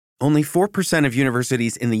Only 4% of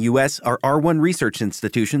universities in the U.S. are R1 research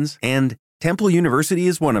institutions, and Temple University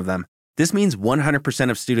is one of them. This means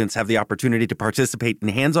 100% of students have the opportunity to participate in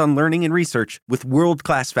hands-on learning and research with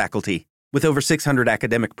world-class faculty. With over 600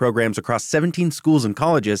 academic programs across 17 schools and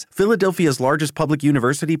colleges, Philadelphia's largest public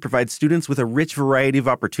university provides students with a rich variety of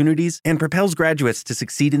opportunities and propels graduates to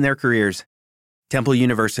succeed in their careers. Temple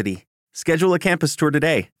University. Schedule a campus tour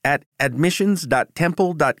today at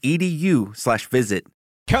admissions.temple.edu/visit.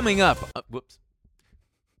 Coming up on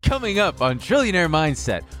Trillionaire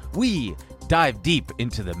Mindset, we dive deep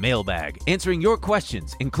into the mailbag, answering your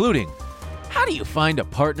questions, including, how do you find a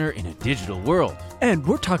partner in a digital world? And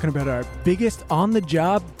we're talking about our biggest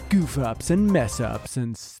on-the-job goof-ups and mess-ups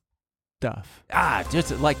and stuff.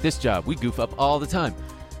 Just like this job, we goof up all the time.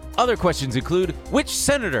 Other questions include, which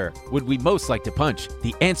senator would we most like to punch?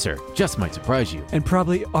 The answer just might surprise you. And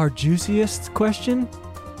probably our juiciest question,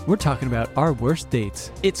 we're talking about our worst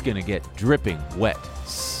dates. It's gonna get dripping wet.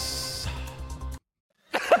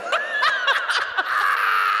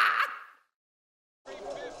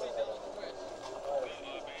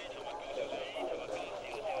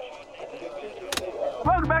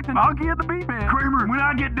 Welcome back to Honky at the Beat Man. Kramer, when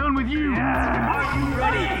I get done with you. Yeah. Are you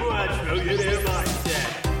ready for a Trillionaire Mindset?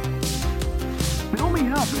 Fill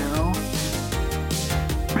me up, Arrow.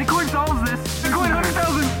 Bitcoin solves this. Bitcoin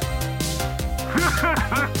 100,000.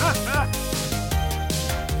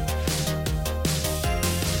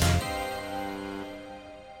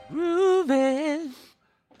 Grooving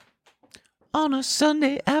on a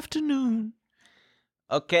Sunday afternoon.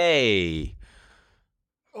 Okay.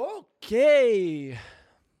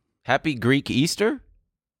 Happy Greek Easter?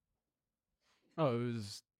 Oh,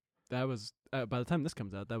 that was by the time this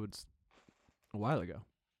comes out, that was a while ago.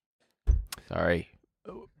 Sorry,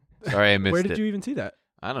 I missed it. Where did you even see that?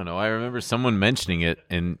 I don't know. I remember someone mentioning it,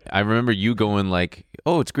 and I remember you going like,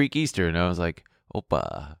 oh, it's Greek Easter. And I was like,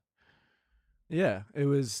 opa. Yeah, it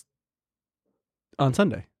was on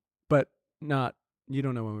Sunday, but you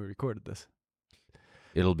don't know when we recorded this.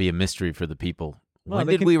 It'll be a mystery for the people. Well, when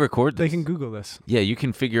did we record this? They can Google this. Yeah, you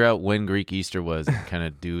can figure out when Greek Easter was and kind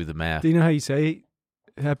of do the math. Do you know how you say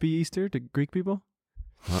Happy Easter to Greek people?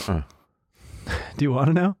 Uh-uh. Do you want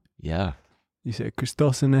to know? Yeah. You say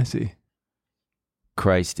Christos anesi.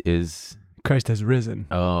 Christ has risen.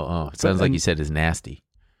 Oh. It sounds like you said is nasty.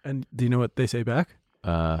 And do you know what they say back?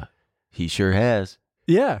 He sure has.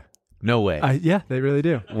 Yeah. No way. Yeah, they really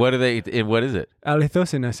do. What is it?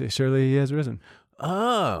 Alithos anesi. Surely he has risen.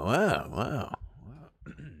 Oh, wow.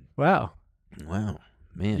 Wow.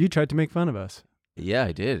 Man. You tried to make fun of us. Yeah,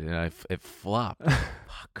 I did, and it flopped.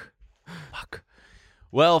 Fuck.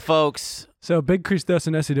 Well, folks. So, big Christos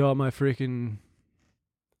anesi to all my freaking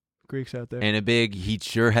Greeks out there. And a big he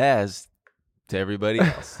sure has to everybody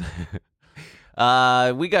else.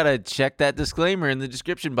 We got to check that disclaimer in the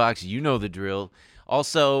description box. You know the drill.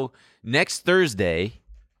 Also, next Thursday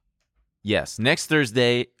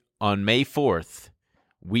on May 4th,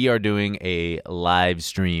 we are doing a live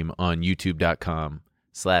stream on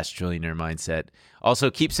youtube.com/Trillionaire Mindset.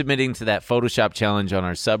 Also, keep submitting to that Photoshop challenge on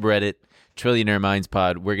our subreddit, Trillionaire Minds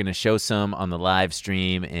Pod. We're going to show some on the live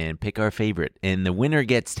stream and pick our favorite. And the winner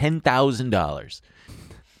gets $10,000.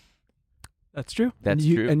 That's true. That's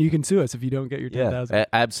true. true. And you can sue us if you don't get your $10,000. Yeah,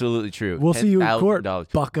 absolutely true. We'll see you in court,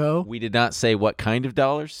 bucko. We did not say what kind of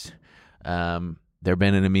dollars. They're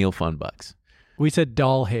Ben and Emil fun bucks. We said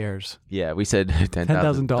doll hairs. Yeah, we said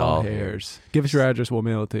 10,000 doll hairs. Give us your address. We'll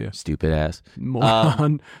mail it to you. Stupid ass.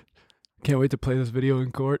 Moron. Can't wait to play this video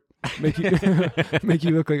in court. Make you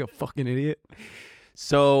look like a fucking idiot.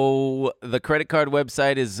 So the credit card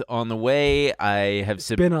website is on the way. It's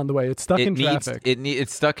been on the way. It's stuck in traffic.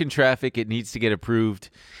 It's stuck in traffic. It needs to get approved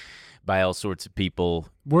by all sorts of people.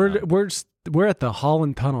 We're at the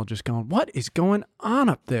Holland Tunnel just going, what is going on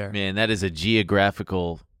up there? Man, that is a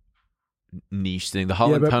geographical niche thing. The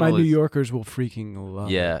Holland Tunnel my New Yorkers will freaking love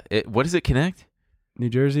it. Yeah. What does it connect? New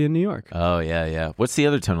Jersey and New York. Oh, yeah. What's the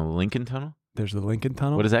other tunnel? The Lincoln Tunnel? There's the Lincoln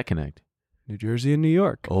Tunnel. What does that connect? New Jersey and New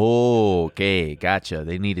York. Oh, okay. Gotcha.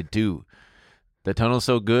 They needed two. The tunnel's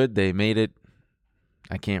so good, they made it.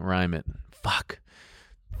 I can't rhyme it. Fuck.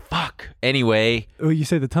 Anyway. Oh, you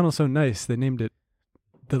say the tunnel's so nice, they named it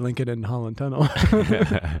the Lincoln and Holland Tunnel.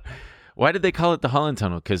 Why did they call it the Holland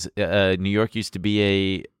Tunnel? Because New York used to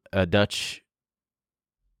be a Dutch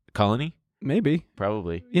colony? Maybe.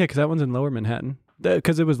 Probably. Yeah, because that one's in Lower Manhattan.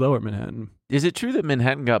 Because it was Lower Manhattan. Is it true that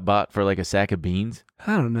Manhattan got bought for like a sack of beans?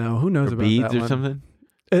 I don't know. Who knows about beads that or one? something?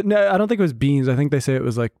 No, I don't think it was beans. I think they say it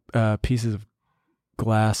was like pieces of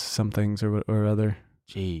glass, some things or other.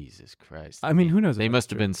 Jesus Christ. I mean, who knows? They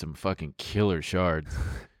must have been some fucking killer shards.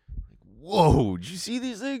 whoa, did you see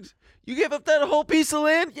these things? You gave up that whole piece of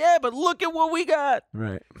land? Yeah, but look at what we got.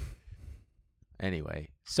 Right. Anyway,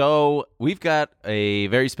 so we've got a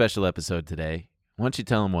very special episode today. Why don't you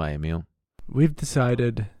tell them why, Emil? We've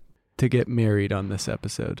decided to get married on this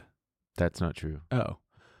episode. That's not true. Oh,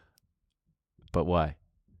 But why?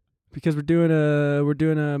 because we're doing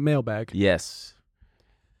a mailbag. Yes.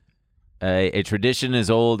 A tradition as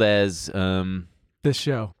old as This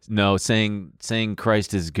show. saying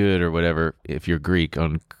Christ is good or whatever if you're Greek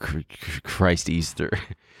on Christ Easter.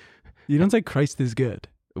 You don't say Christ is good.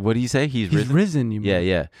 What do you say? He's He's risen. risen. You mean?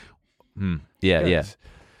 Yeah. Yeah. Yes.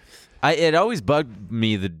 It always bugged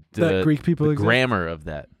me That the Greek people the exist? grammar of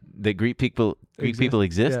that. That Greek people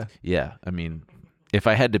exist. Yeah. I mean, if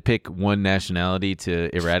I had to pick one nationality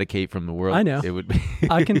to eradicate from the world, I know. it would be.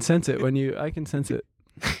 I can sense it I can sense it.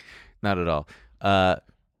 Not at all.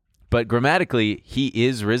 But grammatically, he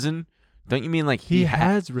is risen. Don't you mean like He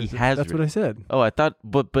has risen. He has That's risen. what I said. Oh, I thought,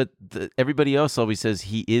 but everybody else always says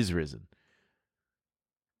he is risen.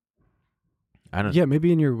 I don't. Yeah,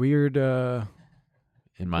 maybe in your weird.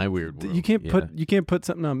 In my weird world, You can't yeah. put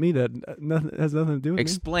something on me that has nothing to do with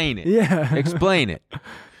Explain it. me. Yeah. Explain it.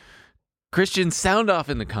 Christian, sound off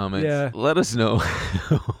in the comments. Yeah. Let us know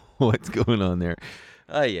what's going on there.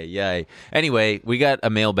 Ay. Anyway, we got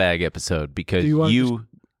a mailbag episode because Do you want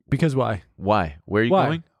Because why? Why? Where are you Why?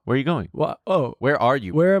 going? Where are you going? Well, oh, Where are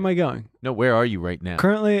you? where am I going? No, where are you right now?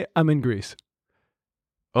 Currently, I'm in Greece,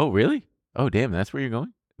 Oh, really? Oh, damn, that's where you're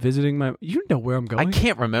going? visiting my. You know where I'm going. I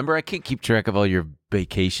can't remember. I can't keep track of all your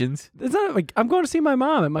vacations. It's not like I'm going to see my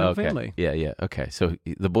mom and my Okay. family. Yeah. Okay. So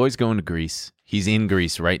the boy's going to Greece. He's in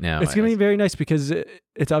Greece right now. It's going to be very nice because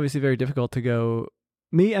it's obviously very difficult to go.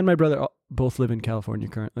 Me and my brother both live in California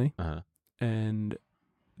currently, Uh-huh. and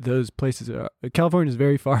those places are. California is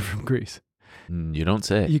very far from Greece. You don't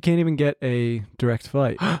say. You can't even get a direct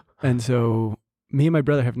flight, and so me and my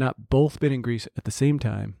brother have not both been in Greece at the same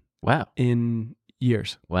time Wow. in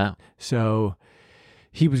years. Wow. So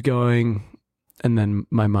he was going, and then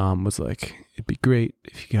my mom was like, "It'd be great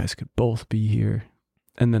if you guys could both be here."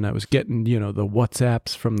 And then I was getting, the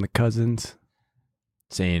WhatsApps from the cousins.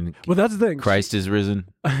 Saying Well, that's the thing. Christ is risen.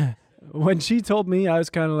 When she told me, I was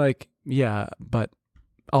kind of like, "Yeah, but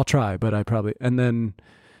I'll try." But I probably. And then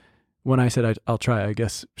when I said I'll try, I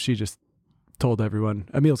guess she just told everyone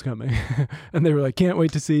Emil's coming, and they were like, "Can't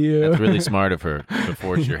wait to see you." That's really smart of her to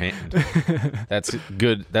force your hand. That's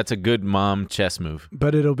good. That's a good mom chess move.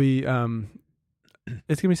 But it'll be.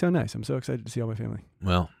 It's gonna be so nice. I'm so excited to see all my family.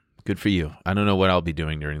 Well, good for you. I don't know what I'll be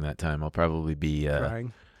doing during that time. I'll probably be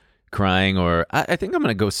Crying. or I think I'm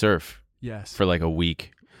going to go surf Yes. for like a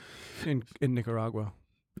week in Nicaragua.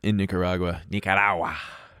 in Nicaragua.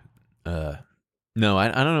 No, I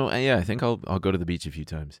don't know. Yeah, I think I'll go to the beach a few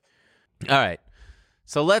times. All right.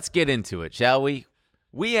 So let's get into it, shall we?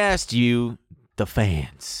 We asked you, the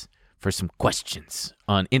fans, for some questions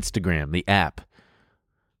on Instagram, the app.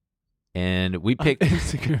 And we picked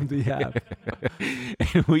Instagram, the app.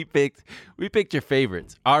 and we picked your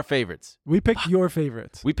favorites, our favorites. We picked your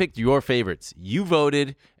favorites. We picked your favorites. You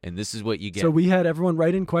voted, and this is what you get. So we had everyone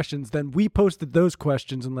write in questions. Then we posted those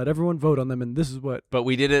questions and let everyone vote on them. And this is what. But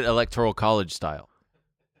we did it electoral college style.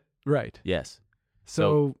 Right. Yes.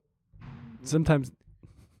 So sometimes.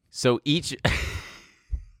 So each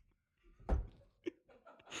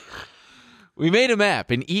we made a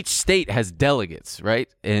map, and each state has delegates, right?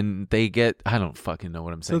 And they get I don't fucking know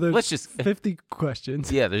what I'm So saying. there's Let's just 50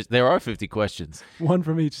 questions. yeah. There are 50 questions. One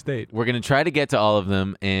from each state. We're gonna try to get to all of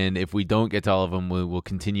them, and if we don't get to all of them, we will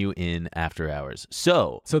continue in after hours.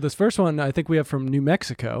 So So this first one, I think we have from New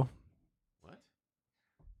Mexico. What?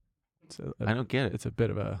 So I don't get it. It's a bit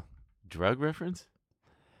of a. Drug reference?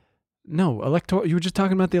 No, electoral. You were just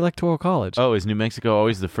talking about the electoral college. Oh, is New Mexico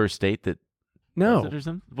always the first state that no. does it or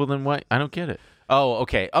something? Well, then why? I don't get it. Oh,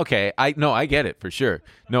 okay. I get it for sure.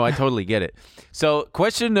 No, I totally get it. So,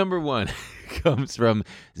 question number 1 comes from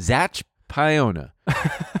Zach Piona.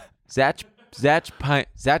 Zach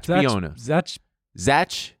Piona. Zach.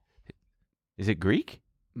 Is it Greek?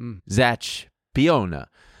 Zach Piona.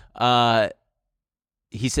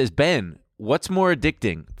 He says, Ben, what's more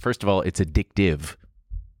addicting? First of all, it's addictive.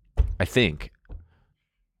 I think.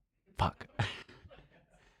 Fuck.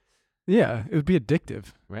 Yeah, it would be addictive,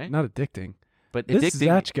 Right? not addicting. But This addicting.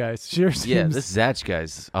 Zach guy sure seems. Yeah, this Zach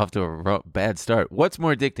guy's off to a bad start. What's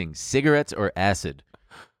more addicting, cigarettes or acid?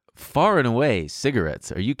 Far and away,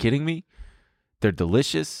 cigarettes. Are you kidding me? They're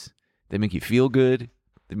delicious. They make you feel good.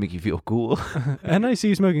 They make you feel cool. And I see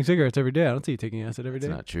you smoking cigarettes every day. I don't see you taking acid every day.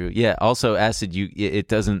 It's not true. Yeah. Also, acid. It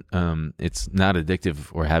doesn't. It's not addictive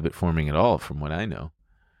or habit forming at all, from what I know.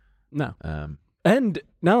 No. And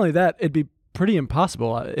not only that, it'd be pretty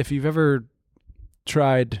impossible if you've ever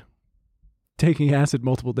tried taking acid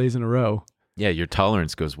multiple days in a row. Yeah, your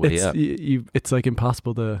tolerance goes way up. It's like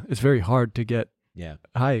impossible it's very hard to get Yeah.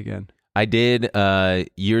 high again. I did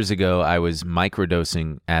years ago. I was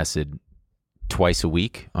microdosing acid twice a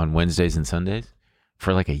week on Wednesdays and Sundays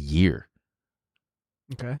for like a year.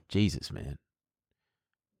 Okay. Jesus, man.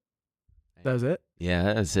 That was it?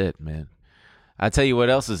 Yeah, that's it, man. I'll tell you what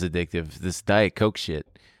else is addictive. This Diet Coke shit.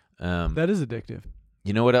 That is addictive.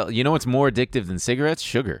 You know what else? You know what's more addictive than cigarettes?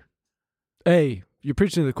 Sugar. Hey, you're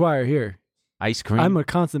preaching to the choir here. Ice cream. I'm a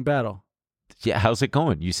constant battle. Yeah, how's it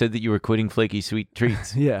going? You said that you were quitting flaky sweet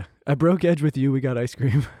treats. Yeah. I broke edge with you. We got ice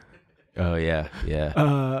cream. Oh, yeah,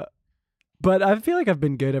 yeah. But I feel like I've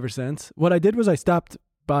been good ever since. What I did was I stopped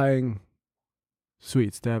buying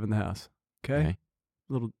sweets to have in the house. Okay?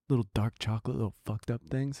 Little dark chocolate, little fucked up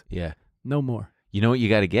things. Yeah. No more. You know what you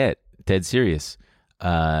got to get? Dead serious.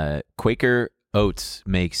 Quaker Oats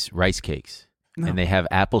makes rice cakes. No. And they have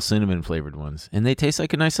apple cinnamon flavored ones. And they taste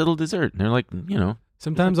like a nice little dessert. And they're like, you know.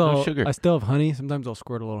 Sometimes no sugar. I still have honey. Sometimes I'll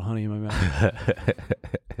squirt a little honey in my mouth.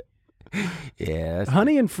 Yeah.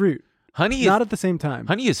 Honey and fruit. Honey Not at the same time.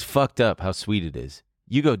 Honey is fucked up how sweet it is.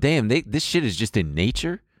 You go, damn, this shit is just in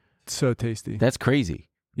nature? It's so tasty. That's crazy.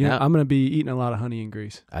 Yeah, Now- I'm going to be eating a lot of honey in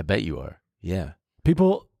Greece. I bet you are. Yeah.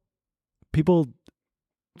 People,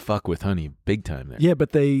 Fuck with honey big time there. yeah,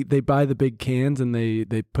 but they buy the big cans and they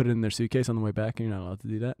put it in their suitcase on the way back, and you're not allowed to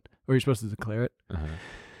do that. Or you're supposed to declare it. Uh-huh.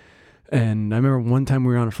 And I remember one time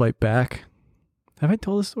we were on a flight back. Have I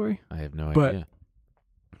told this story? I have no But- idea.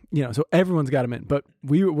 You know, so everyone's got them in, but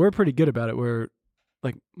we're pretty good about it. We're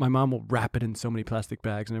like, my mom will wrap it in so many plastic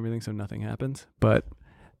bags and everything, so nothing happens. But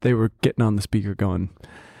they were getting on the speaker going,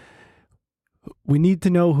 we need to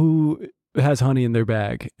know who has honey in their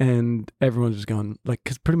bag. And everyone's just going, like,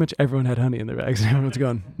 because pretty much everyone had honey in their bags. And everyone's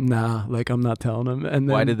going, nah, like, I'm not telling them. And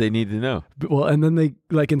then, Why did they need to know? well, and then they,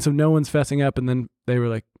 like, and so no one's fessing up. And then they were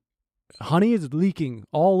like, honey is leaking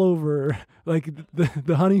all over. Like,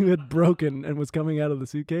 the honey had broken and was coming out of the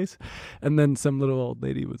suitcase. And then some little old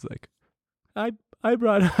lady was like, I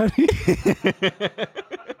brought honey.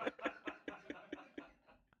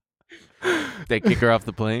 They kick her off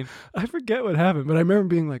the plane? I forget what happened, but I remember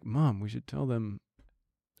being like, Mom, we should tell them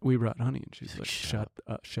we brought honey. And she's like, shut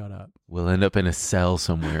up. We'll end up in a cell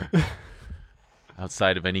somewhere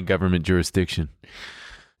outside of any government jurisdiction.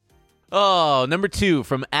 Oh, number 2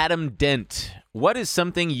 from Adam Dent. What is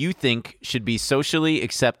something you think should be socially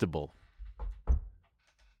acceptable?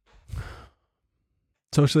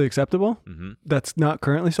 Socially acceptable? Mm-hmm. That's not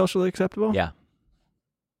currently socially acceptable? Yeah.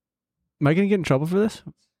 Am I going to get in trouble for this?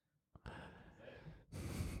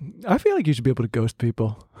 I feel like you should be able to ghost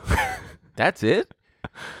people. That's it?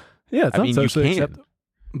 Yeah, it's I not mean, you socially can. acceptable.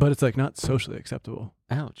 But it's like not socially acceptable.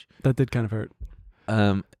 Ouch. That did kind of hurt.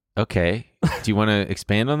 Okay. Do you want to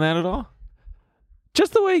expand on that at all?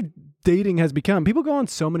 Just the way dating has become. People go on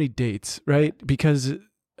so many dates, right? Because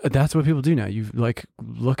that's what people do now. You like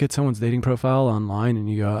look at someone's dating profile online and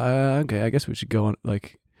you go, okay, I guess we should go on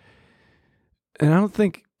like. And I don't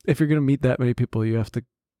think if you're going to meet that many people, you have to,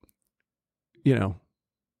 you know,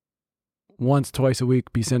 once, twice a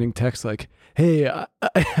week be sending texts like, hey, I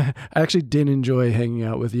actually did enjoy hanging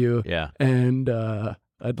out with you. Yeah. And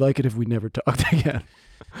I'd like it if we never talked again.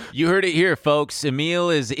 You heard it here, folks. Emil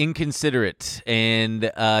is inconsiderate and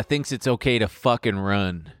thinks it's okay to fucking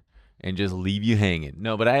run and just leave you hanging.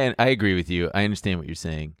 No, but I agree with you. I understand what you're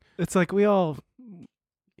saying. It's like we all...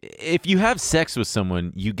 If you have sex with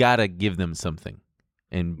someone, you got to give them something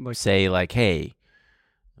and Like- say like, hey,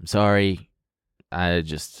 I'm sorry. I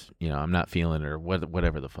just, I'm not feeling it or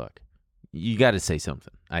whatever the fuck. You got to say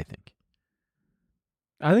something, I think.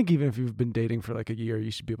 I think even if you've been dating for like a year,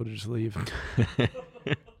 you should be able to just leave.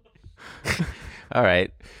 All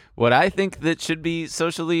right. What I think that should be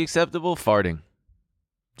socially acceptable, farting.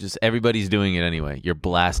 Just everybody's doing it anyway. You're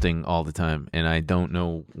blasting all the time. And I don't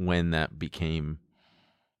know when that became...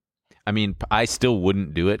 I mean, I still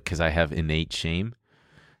wouldn't do it because I have innate shame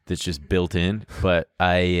that's just built in. But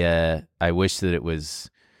I wish that it was...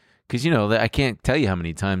 Because, I can't tell you how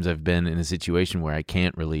many times I've been in a situation where I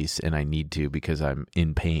can't release and I need to because I'm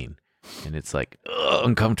in pain. And it's like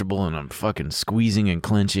uncomfortable and I'm fucking squeezing and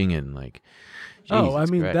clenching and like... Oh, I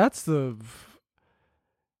Jesus mean, Christ.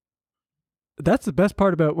 that's the best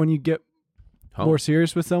part about when you get Oh. more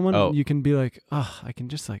serious with someone. Oh. You can be like, oh, I can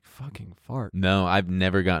just like fucking fart. No, I've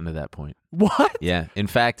never gotten to that point. What? Yeah. In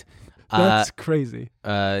fact, That's crazy.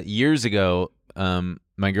 years ago,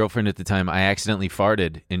 my girlfriend at the time, I accidentally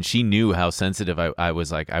farted, and she knew how sensitive I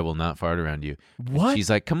was. Like, I will not fart around you. What? She's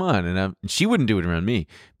like, come on. And she wouldn't do it around me,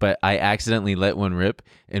 but I accidentally let one rip,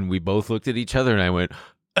 and we both looked at each other, and I went,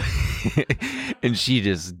 and she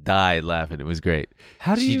just died laughing. It was great.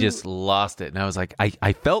 How do she you just lost it. And I was like,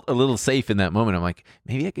 I felt a little safe in that moment. I'm like,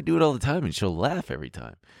 maybe I could do it all the time, and she'll laugh every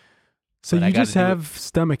time. So But I you gotta just do it. have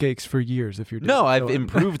stomach aches for years if you're doing No, it. I've So-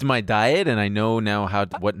 improved my diet, and I know now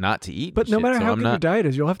what not to eat. But and no shit, matter so how I'm good not, your diet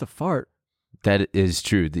is, you'll have to fart. That is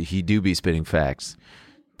true. He do be spitting facts.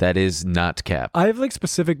 That is not cap. I have like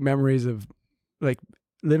specific memories of like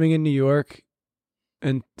living in New York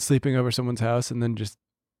and sleeping over someone's house, and then just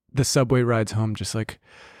the subway rides home, just like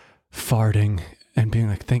farting and being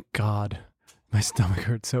like, "Thank God, my stomach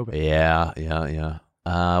hurts so bad." Yeah.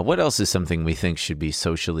 What else is something we think should be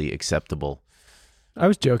socially acceptable? I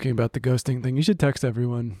was joking about the ghosting thing. You should text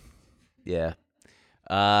everyone. Yeah.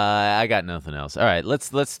 I got nothing else. All right, let's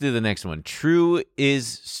do the next one. True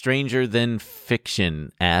is stranger than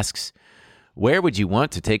fiction asks, where would you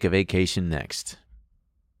want to take a vacation next?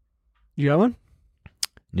 You got one?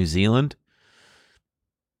 New Zealand?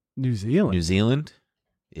 New Zealand. New Zealand?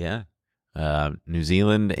 Yeah. New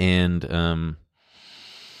Zealand and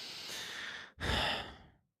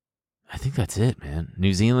I think that's it, man.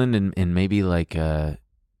 New Zealand and maybe like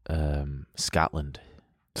Scotland.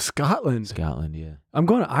 Scotland. Scotland, yeah. I'm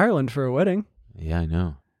going to Ireland for a wedding. Yeah, I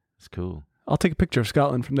know. It's cool. I'll take a picture of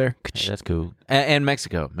Scotland from there. Hey, that's cool. And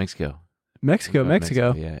Mexico. Mexico.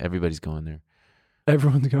 Yeah, everybody's going there.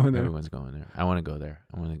 Everyone's going there. Everyone's going there. I want to go there.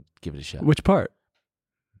 I want to give it a shot. Which part?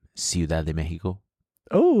 Ciudad de Mexico.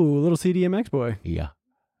 Oh, little CDMX boy. Yeah.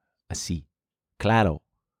 Así. Claro.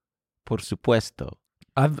 Por supuesto.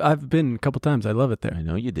 I've been a couple times. I love it I there.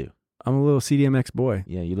 know you do. I'm a little CDMX boy.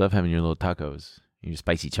 Yeah, you love having your little tacos, your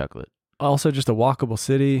spicy chocolate. Also, just a walkable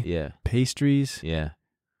city. Yeah. Pastries. Yeah.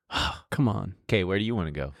 Come on. Okay, where do you want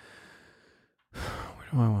to go? Where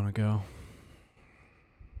do I want to go?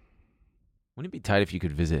 Wouldn't it be tight if you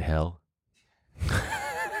could visit hell?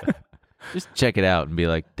 Just check it out and be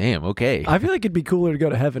like, damn, okay. I feel like it'd be cooler to go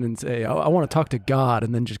to heaven and say, I want to talk to God,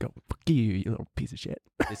 and then just go, fuck you little piece of shit.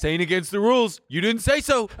 This ain't against the rules. You didn't say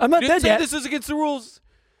so. I'm not you didn't dead say yet. This is against the rules.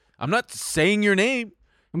 I'm not saying your name.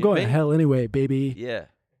 I'm Yeah, going to man. hell anyway, baby. Yeah.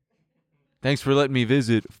 Thanks for letting me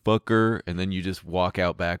visit, fucker. And then you just walk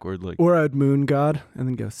out backward like, Or I'd moon God and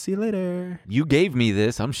then go, see you later. you gave me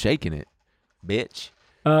this. I'm shaking it, bitch.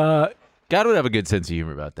 I God would have a good sense of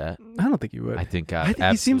humor about that. don't think you would. I think God. I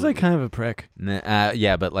think he seems like kind of a prick.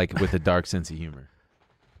 Yeah, but like with a dark sense of humor.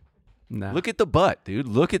 Nah. Look at the butt, dude.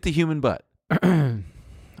 Look at the human butt.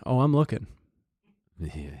 Oh, I'm looking.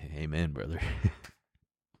 Amen, brother.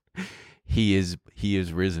 He is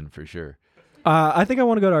risen for sure. I think I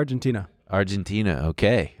want to go to Argentina. Argentina.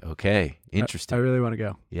 Okay. Interesting. I really want to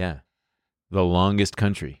go. Yeah. The longest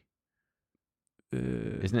country. Uh,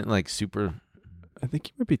 Isn't it like super? I think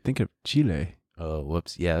you might be thinking of Chile, Oh,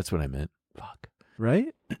 whoops. Yeah, that's what I meant. Fuck.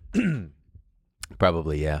 right?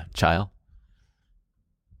 Probably, yeah. Chile.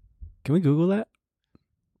 Can we Google that?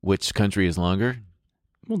 Which country is longer?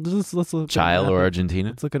 Well, let's look. at a Chile map or of- Argentina?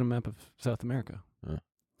 Let's look at a map of South America.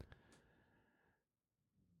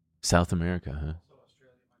 South America,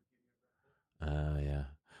 huh? Yeah.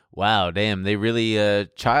 Wow, damn. They really,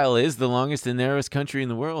 Chile is the longest and narrowest country in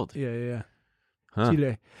the world. Yeah. Huh.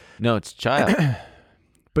 Chile. No, it's Chile.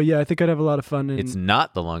 But yeah, I think I'd have a lot of fun. It's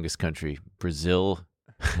not the longest country. Brazil.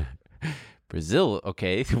 Brazil,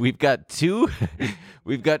 okay. We've got two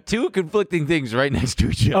conflicting things right next to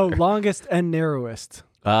each oh, other. longest and narrowest.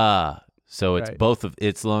 So it's Right. both of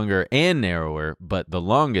it's longer and narrower, but the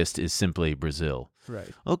longest is simply Brazil. Right.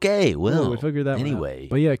 Okay, well, we figured that one out. anyway.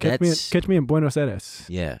 But yeah, that's- catch me in Buenos Aires.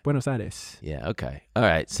 Yeah. Buenos Aires. Yeah, okay. All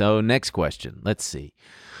right, so next question. Let's see.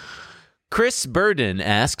 Chris Burden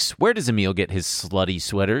asks, where does Emil get his slutty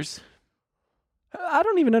sweaters? I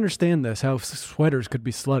don't even understand this. How sweaters could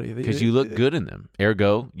be slutty? Because you look good in them.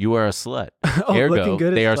 Ergo, you are a slut. Oh, Ergo, looking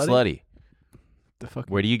good is they are slutty? slutty. The fuck.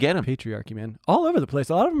 Where do you get them? Patriarchy, man. All over the place.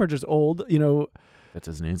 A lot of them are just old. You know. That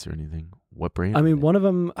doesn't answer anything. What brand? I mean, one of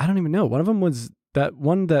them. I don't even know. One of them was that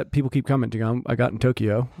one that people keep commenting on. I got in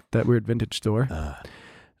Tokyo. That weird vintage store.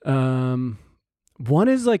 One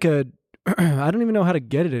is like a. I don't even know how to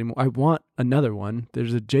get it anymore. I want another one.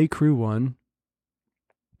 There's a J. Crew one.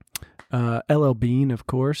 LL Bean, of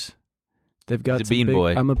course. They've got He's a some bean big-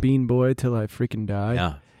 boy. I'm a bean boy till I freaking die.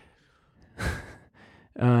 Yeah.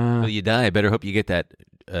 Well, you die. I better hope you get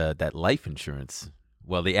that life insurance.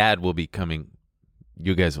 Well, the ad will be coming.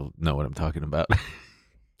 You guys will know what I'm talking about.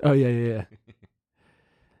 Oh yeah.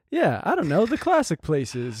 Yeah, I don't know. The classic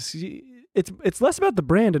places. It's less about the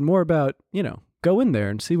brand and more about, you know, go in there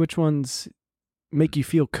and see which ones make you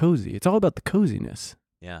feel cozy. It's all about the coziness.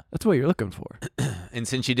 Yeah. That's what you're looking for. And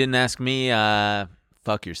since you didn't ask me,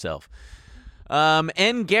 fuck yourself.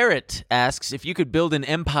 N. Garrett asks, if you could build an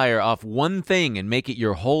empire off one thing and make it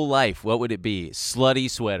your whole life, what would it be? Slutty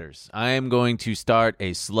sweaters. I am going to start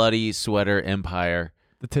a slutty sweater empire.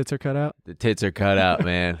 The tits are cut out? The tits are cut out,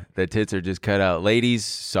 man. The tits are just cut out. Ladies,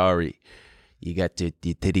 sorry. You got the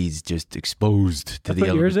titties just exposed to That's the what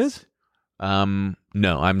elements. yours is?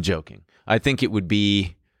 No, I'm joking. I think it would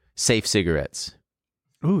be safe cigarettes.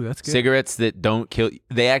 Ooh, that's good. Cigarettes that don't kill.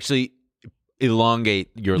 They actually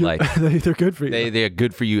elongate your life. They're good for you. They are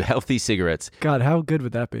good for you. Healthy cigarettes. God, how good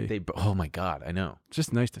would that be? Oh my God, I know. It's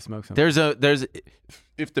just nice to smoke something. There's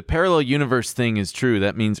if the parallel universe thing is true,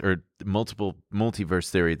 that means, or multiverse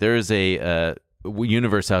theory, there is a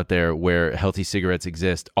universe out there where healthy cigarettes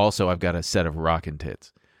exist. Also, I've got a set of rockin'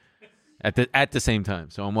 tits at the same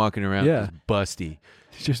time. So I'm walking around just busty.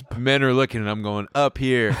 Just Men are looking and I'm going up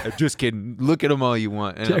here. Just kidding. Look at them all you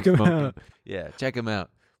want. And check I'm them smoking. out. Yeah, check them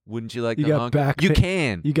out. Wouldn't you like You to got honk? back You pain.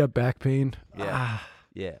 can. You got back pain. Yeah.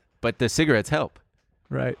 Yeah. But the cigarettes help.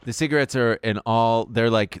 Right. The cigarettes are they're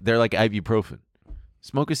like ibuprofen.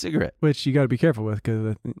 Smoke a cigarette. Which you got to be careful with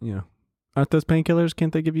because aren't those painkillers?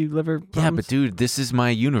 Can't they give you liver problems? Yeah, but dude, this is my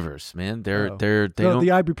universe, man. They No, don't. the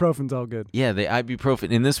ibuprofen's all good. Yeah, the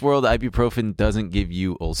ibuprofen in this world, ibuprofen doesn't give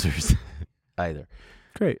you ulcers either.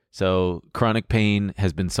 Great. So chronic pain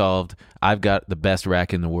has been solved. I've got the best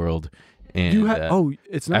rack in the world, and You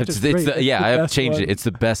it's not just great. It's I the have best changed one. it. It's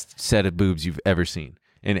the best set of boobs you've ever seen,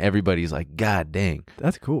 and everybody's like, "God dang,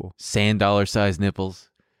 That's cool. sand dollar size nipples."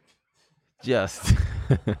 Just,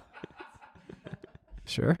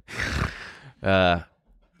 Sure. a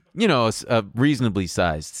reasonably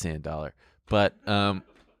sized sand dollar, but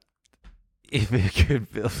if it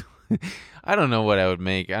could build. I don't know what I would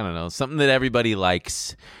make. I don't know. Something that everybody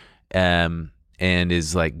likes and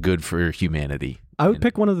is like good for humanity. I would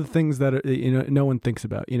pick one of the things that are, no one thinks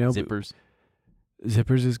about, Zippers.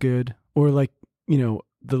 Zippers is good. Or like,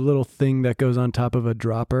 the little thing that goes on top of a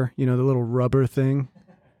dropper, the little rubber thing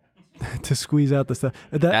to squeeze out the stuff.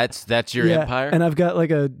 That's your empire? And I've got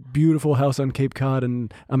like a beautiful house on Cape Cod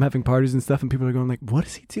and I'm having parties and stuff and people are going like, what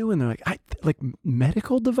is he doing? They're like, like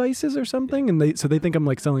medical devices or something? And they think I'm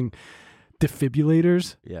like selling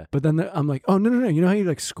defibrillators. Yeah. But then I'm like, oh, no. You know how you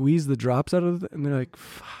like squeeze the drops out of and they're like,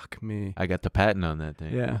 fuck me. I got the patent on that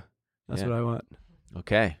thing. Yeah. That's what I want.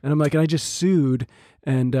 Okay. And I'm like, and I just sued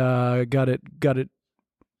and got it.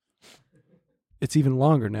 It's even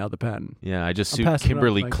longer now, the patent. Yeah, I just I'm sued passing it on to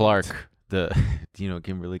Kimberly my Clark. kids. Do you know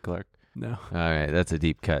Kimberly Clark? No. All right, that's a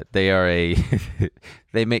deep cut. They are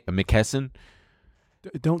they make a McKesson.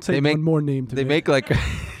 Don't say They make- one more name to They me. make like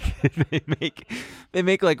they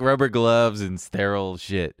make like rubber gloves and sterile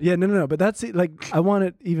shit. Yeah, no. But that's it. Like, I want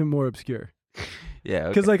it even more obscure. Yeah,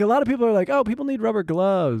 Because like a lot of people are like, oh, people need rubber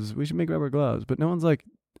gloves. We should make rubber gloves. But no one's like,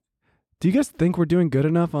 do you guys think we're doing good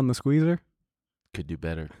enough on the squeezer? could do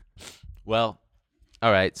better. Well,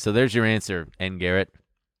 all right. So there's your answer, N. Garrett.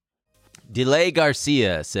 Delay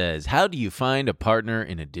Garcia says, "How do you find a partner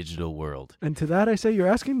in a digital world?" And to that I say, you're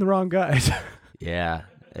asking the wrong guys. Yeah.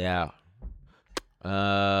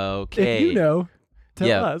 Okay. If you know,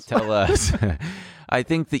 tell us. Tell us. I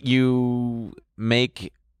think that you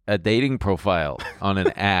make a dating profile on an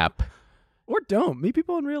app. Or don't. Meet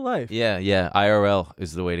people in real life. Yeah. IRL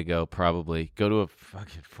is the way to go, probably. Go to a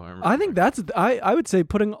fucking farmer. I think that's I would say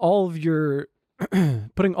putting all of your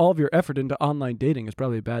effort into online dating is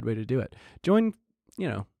probably a bad way to do it. Join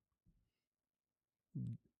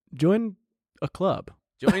a club.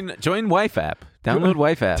 Join Wife app. Download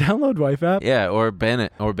Wife app. Download Wife app. Yeah, or Ben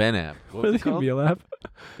app. What was it called? Meal app.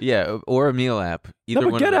 Yeah, or a meal app. Either No,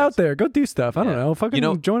 but one get of out those. there. Go do stuff. I don't Yeah. know.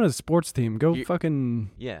 Fucking join a sports team. Go You-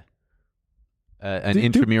 fucking Yeah. An do-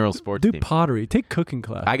 intramural sports do team. pottery. Take cooking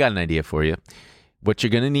class. I got an idea for you. What you're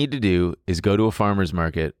going to need to do is go to a farmer's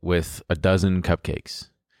market with a dozen cupcakes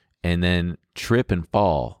and then trip and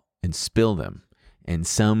fall and spill them. And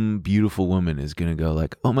some beautiful woman is going to go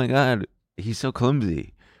like, "Oh my God, he's so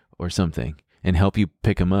clumsy," or something, and help you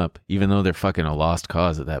pick them up, even though they're fucking a lost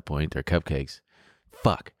cause at that point. They're cupcakes.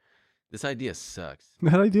 Fuck. This idea sucks.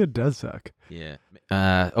 That idea does suck. Yeah.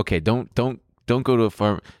 Okay. Don't go to a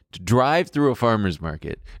farm. Drive through a farmer's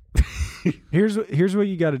market. Here's what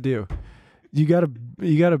you got to do. You got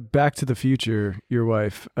to Back to the Future your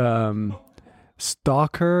wife.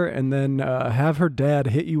 Stalk her and then have her dad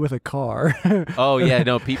hit you with a car. Oh yeah,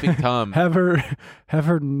 no, Peeping Tom. have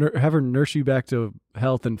her nurse you back to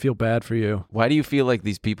health and feel bad for you. Why do you feel like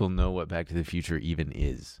these people know what Back to the Future even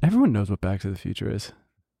is? Everyone knows what Back to the Future is.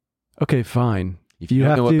 Okay, fine. If you don't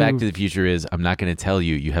have know what to- Back to the Future is, I'm not going to tell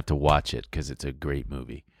you. You have to watch it because it's a great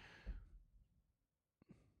movie.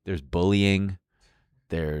 There's bullying.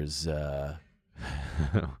 There's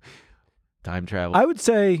time travel. I would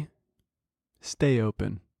say stay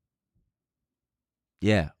open.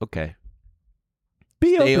 Yeah, okay.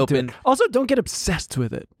 Be Stay open, open. to it. Also, don't get obsessed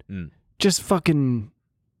with it. Mm. Just fucking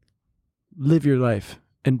live your life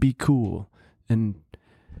and be cool and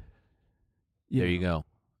There you go.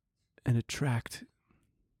 and attract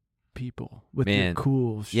people with Man. your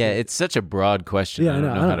cool shit. Yeah, it's such a broad question. Yeah, I I don't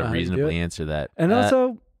know. know I how don't to know how you do reasonably it. answer that. And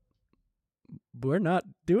also, we're not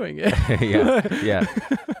doing it. yeah.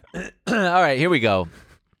 All right, here we go.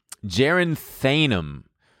 Jaron Thanem.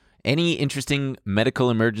 Any interesting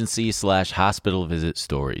medical emergency / hospital visit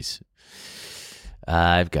stories?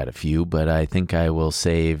 I've got a few, but I think I will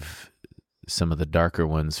save some of the darker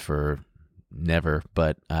ones for never.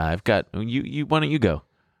 But I've got you. Why don't you go?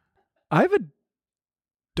 I have a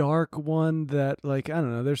dark one that, like, I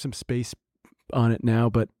don't know, there's some space on it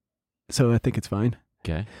now, but so I think it's fine.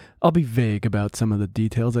 Okay. I'll be vague about some of the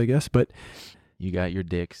details, I guess, but You got your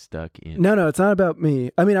dick stuck in. no, it's not about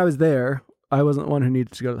me. I mean, I was there. I wasn't the one who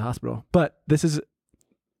needed to go to the hospital, but this is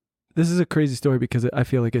a crazy story because I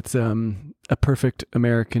feel like it's a perfect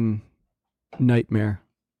American nightmare.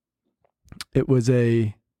 It was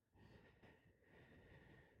it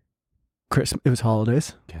was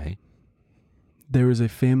holidays. Okay. There was a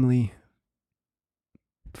family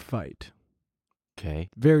fight. Okay.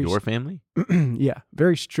 Very Your family? yeah,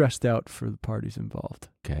 very stressed out for the parties involved.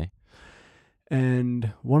 Okay.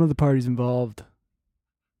 And one of the parties involved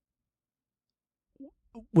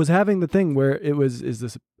was having the thing where it was, is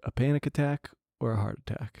this a panic attack or a heart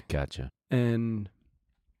attack? Gotcha. And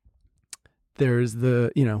there's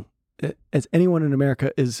as anyone in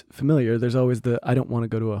America is familiar, there's always I don't want to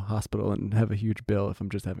go to a hospital and have a huge bill if I'm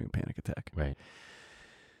just having a panic attack. Right.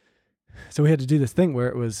 So we had to do this thing where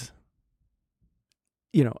it was,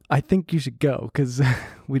 I think you should go because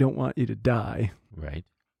we don't want you to die. Right.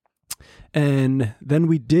 And then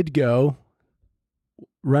we did go,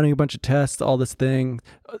 running a bunch of tests, all this thing.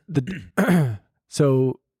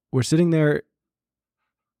 So we're sitting there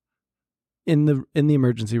in the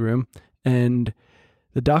emergency room, and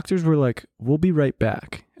the doctors were like, "We'll be right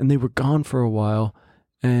back," and they were gone for a while.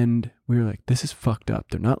 And we were like, "This is fucked up.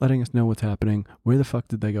 They're not letting us know what's happening. Where the fuck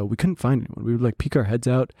did they go?" We couldn't find anyone. We would like peek our heads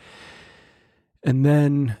out, and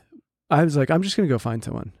then I was like, "I'm just gonna go find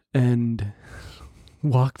someone," and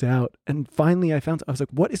walked out. And finally, I was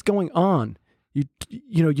like, "What is going on? You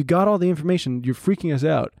got all the information. You're freaking us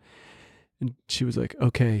out." And she was like,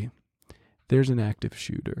 "Okay, there's an active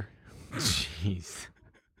shooter." Jeez.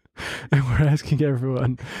 And we're asking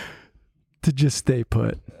everyone to just stay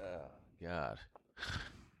put. God.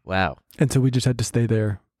 Wow. And so we just had to stay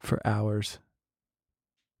there for hours.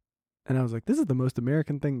 And I was like, this is the most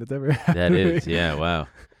American thing that's ever happened. That to me. is. Yeah. Wow.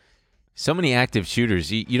 So many active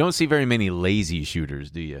shooters. You don't see very many lazy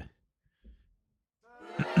shooters, do you?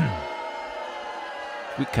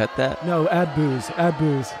 We cut that? No, add booze. Add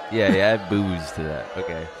booze. Yeah, add booze to that.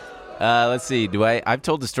 Okay. Let's see. I've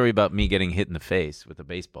told the story about me getting hit in the face with a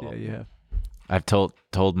baseball. Yeah, you have. I've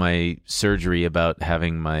told my surgery about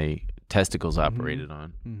having my testicles operated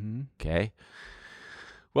on. Mm-hmm. Okay.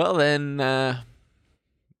 Well, then,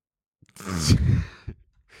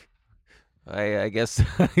 I guess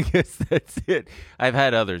that's it. I've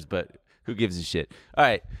had others, but who gives a shit? All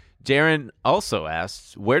right. Jaron also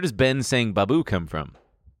asks, where does Ben saying babu come from?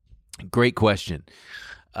 Great question.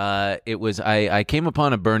 It was I came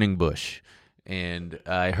upon a burning bush, and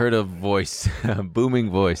I heard a voice, a booming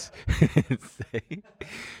voice, say,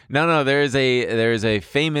 "No, there is a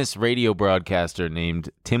famous radio broadcaster named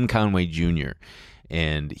Tim Conway Jr.,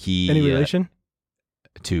 and he Any relation?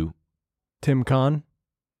 To Tim Con?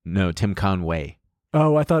 no Tim Conway.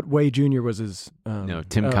 Oh, I thought Way Jr. was his. No,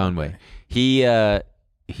 Tim oh, Conway. okay.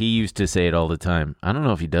 He used to say it all the time. I don't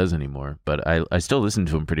know if he does anymore, but I still listen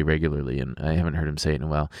to him pretty regularly, and I haven't heard him say it in a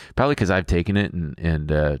while. Probably because I've taken it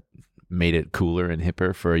and made it cooler and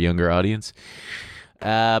hipper for a younger audience.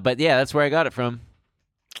 But yeah, that's where I got it from.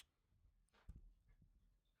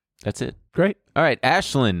 That's it. Great. All right,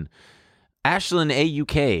 Ashlyn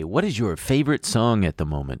AUK, what is your favorite song at the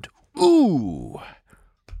moment? Ooh.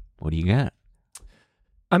 What do you got?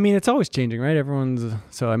 I mean, it's always changing, right?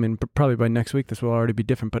 Probably by next week this will already be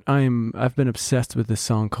different. But I've been obsessed with this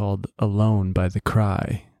song called "Alone" by The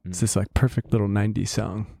Cry. It's this like perfect little '90s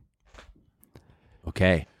song.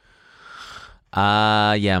 Okay.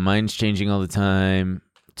 Yeah, mine's changing all the time.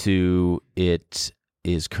 It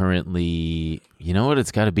is currently, you know what?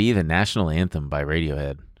 It's got to be the national anthem by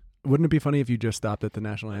Radiohead. Wouldn't it be funny if you just stopped at the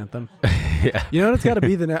national anthem? Yeah. You know what? It's got to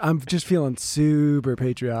be I'm just feeling super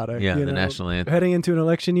patriotic. Yeah, you the know? national anthem. Heading into an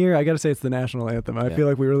election year, I got to say it's the national anthem. I Yeah. feel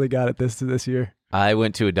like we really got it this year. I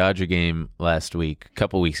went to a Dodger game last week, a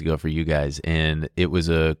couple weeks ago for you guys, and it was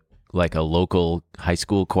a local high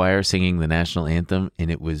school choir singing the national anthem, and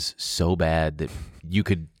it was so bad that you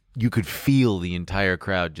could feel the entire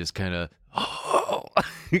crowd just kind of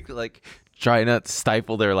like try not to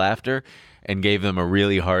stifle their laughter, and gave them a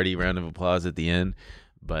really hearty round of applause at the end.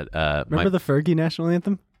 But Remember the Fergie national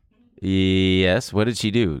anthem? Yes, what did she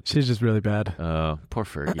do? She's just really bad. Poor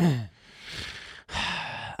Fergie.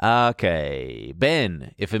 Okay,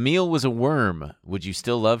 Ben, if Emil was a worm, would you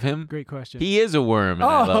still love him? Great question. He is a worm, and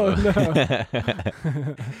I love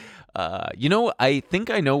him. No. You know, I think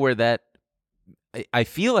I know where that. I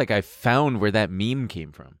feel like I found where that meme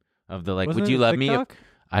came from. Of the Wasn't would it you a love me? TikTok?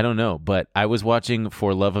 I don't know, but I was watching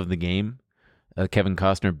For Love of the Game, a Kevin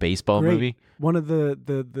Costner baseball Great. movie. One of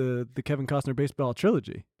the Kevin Costner baseball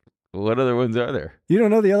trilogy. What other ones are there? You don't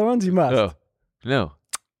know the other ones? You must. Oh, no.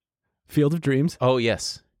 Field of Dreams, Oh,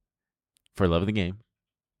 yes. For Love of the Game.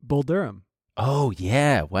 Bull Durham. Oh,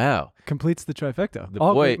 yeah. Wow. Completes the trifecta. The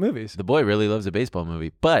All boy- great movies. The boy really loves a baseball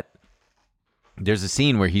movie, but there's a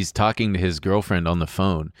scene where he's talking to his girlfriend on the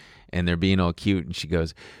phone, and they're being all cute, and she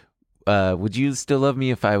goes, would you still love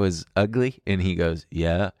me if I was ugly? And he goes,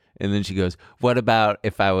 yeah. And then she goes, what about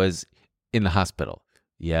if I was in the hospital?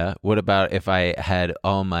 Yeah. What about if I had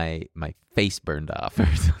all my face burned off or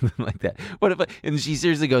something like that? What if and she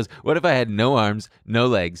seriously goes, what if I had no arms, no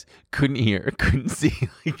legs, couldn't hear, couldn't see?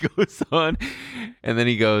 He goes on. And then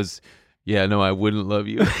he goes, yeah, no, I wouldn't love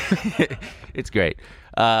you. It's great.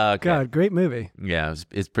 Okay. God, great movie. Yeah,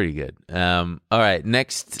 it's pretty good. All right,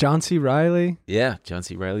 next. John C. Reilly. Yeah, John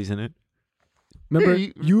C. Reilly's in it. Remember,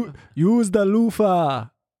 you use the loofah.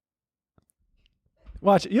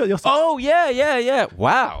 Watch it. You'll see. Oh, yeah.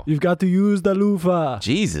 Wow. You've got to use the loofah.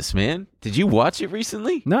 Jesus, man. Did you watch it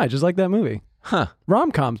recently? No, I just like that movie. Huh.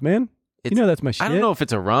 Rom-coms, man. It's- You know that's my shit. I don't know if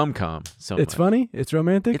it's a rom-com so It's much. funny. It's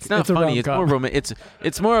romantic. It's not a funny. It's rom-com. more romantic.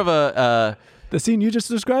 It's more of a The scene you just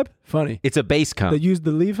described. Funny. it's a base com. They use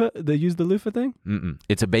the loofah. They use the loofah thing.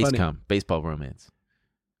 It's a base Funny. com. Baseball romance.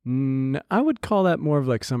 I would call that more of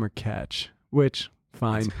like Summer Catch, which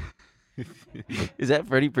fine. Is that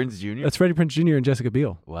Freddie Prinze Jr.? That's Freddie Prinze Jr. and Jessica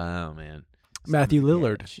Biel. Wow, man. Matthew Summer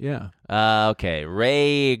Lillard. Catch. Yeah. Okay,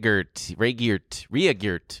 Rea Geert.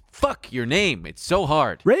 Fuck your name. It's so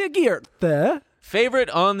hard. Ray Geert there. Favorite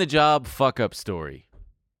on the job fuck up story.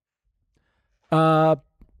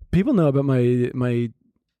 People know about my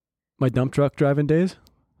dump truck driving days.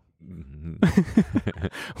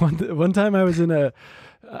 One time I was in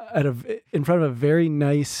in front of a very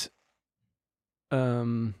nice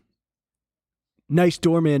nice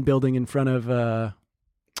doorman building in front of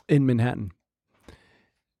in Manhattan.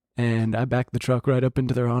 And I backed the truck right up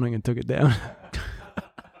into their awning and took it down.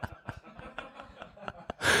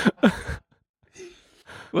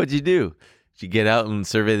 What'd you do? Did you get out and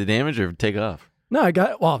survey the damage or take off? No,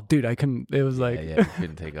 dude, I couldn't. It was like, Yeah, you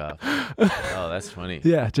couldn't take off. Oh, that's funny.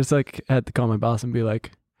 yeah, just like I had to call my boss and be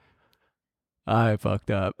like, I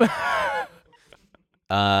fucked up.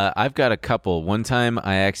 I've got a couple. One time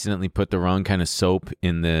I accidentally put the wrong kind of soap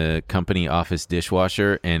in the company office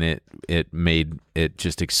dishwasher, and it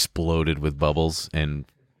just exploded with bubbles and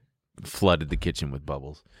flooded the kitchen with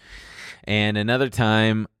bubbles. And another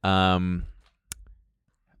time, well,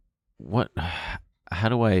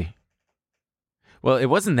 it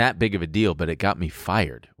wasn't that big of a deal, but it got me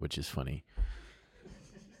fired, which is funny.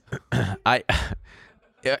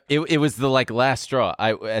 It was the last straw.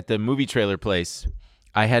 At the movie trailer place,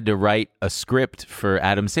 I had to write a script for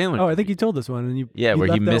Adam Sandler. Oh, I think you told this one, and you where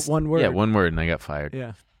left he missed out one word. Yeah, one word, and I got fired.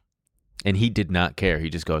 Yeah. And he did not care.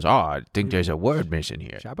 He just goes, "Oh, I think there's a word missing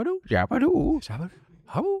here." Shabadoo. Shabadoo.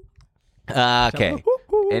 How? Okay.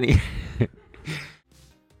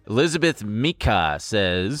 Elizabeth Mika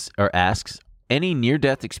asks, any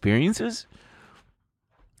near-death experiences?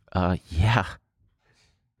 Yeah.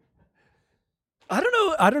 I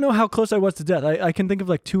don't know how close I was to death. I can think of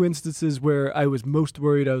like two instances where I was most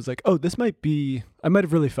worried. I was like, oh, I might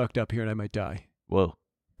have really fucked up here and I might die. Whoa.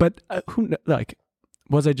 But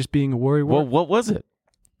was I just being a worry? Well, what was it?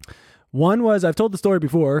 One was, I've told the story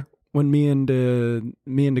before, when me and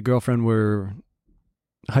the girlfriend were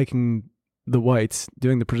hiking the Whites,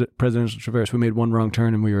 doing the presidential traverse. We made one wrong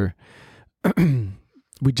turn and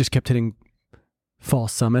we just kept hitting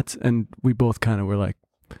false summits, and we both kind of were like,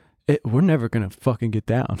 we're never going to fucking get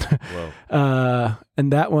down. Whoa.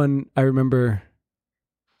 And that one, I remember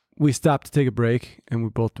we stopped to take a break and we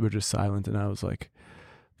both were just silent, and I was like,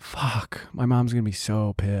 fuck, my mom's gonna be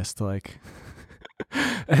so pissed. Like,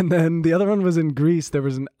 and then the other one was in Greece. There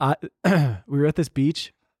was we were at this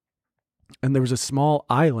beach, and there was a small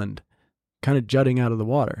island, kind of jutting out of the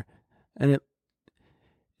water, and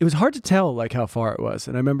it was hard to tell like how far it was.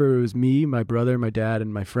 And I remember it was me, my brother, my dad,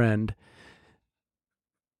 and my friend,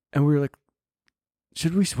 and we were like,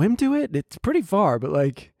 should we swim to it? It's pretty far, but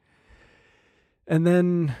like. And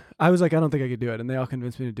then I was like, I don't think I could do it. And they all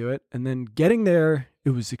convinced me to do it. And then getting there, it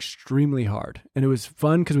was extremely hard. And it was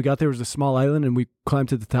fun because we got there, it was a small island, and we climbed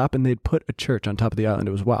to the top, and they'd put a church on top of the island.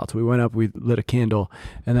 It was wild. So we went up, we lit a candle,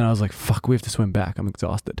 and then I was like, fuck, we have to swim back. I'm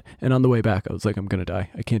exhausted. And on the way back, I was like, I'm going to die.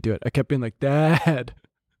 I can't do it. I kept being like, Dad,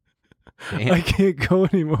 Damn. I can't go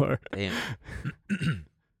anymore. Damn.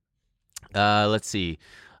 Let's see.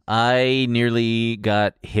 I nearly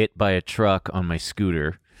got hit by a truck on my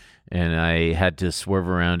scooter, and I had to swerve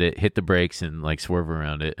around it, hit the brakes, and like swerve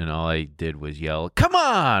around it. And all I did was yell, "Come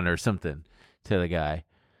on!" or something to the guy.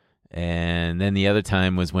 And then the other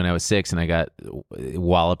time was when I was 6 and I got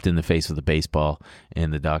walloped in the face with a baseball.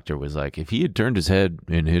 And the doctor was like, if he had turned his head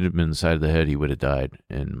and hit him in the side of the head, he would have died.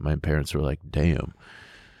 And my parents were like, damn,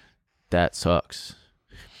 that sucks.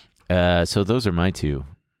 So those are my two.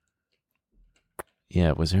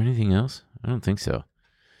 Yeah, was there anything else? I don't think so.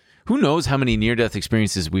 Who knows how many near-death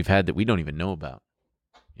experiences we've had that we don't even know about,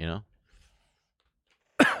 you know?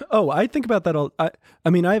 Oh, I think about that all. I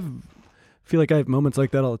mean, feel like I have moments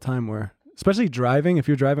like that all the time where, especially driving, if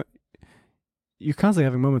you're driving, you're constantly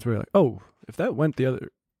having moments where you're like, oh, if that went the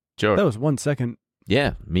other, Sure. that was 1 second.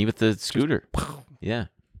 Yeah, me with the scooter. Yeah.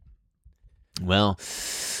 Well,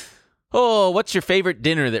 oh, what's your favorite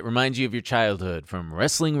dinner that reminds you of your childhood? From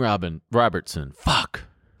Wrestling Robertson. Fuck.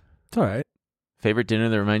 It's all right. Favorite dinner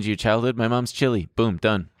that reminds you of childhood? My mom's chili. Boom,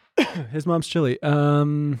 done. His mom's chili. I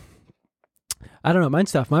don't know.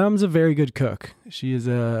 Mine's tough. My mom's a very good cook. She is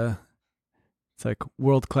it's like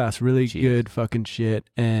world class, really good fucking shit.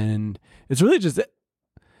 And it's really just,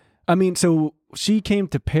 I mean, so she came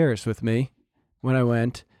to Paris with me when I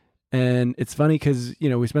went. And it's funny because, you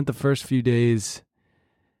know, we spent the first few days,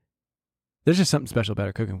 there's just something special about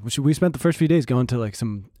her cooking. We spent the first few days going to like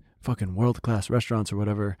some fucking world class restaurants or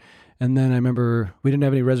whatever. And then I remember we didn't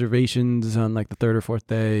have any reservations on like the third or fourth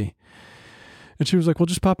day. And she was like, well,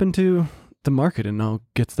 just pop into the market and I'll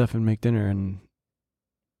get stuff and make dinner. And,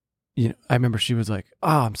 you know, I remember she was like,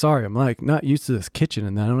 oh, I'm sorry. I'm like not used to this kitchen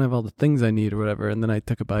and I don't have all the things I need or whatever. And then I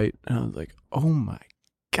took a bite and I was like, oh my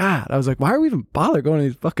God. I was like, why are we even bother going to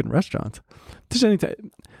these fucking restaurants? There's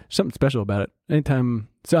anytime, something special about it. Anytime.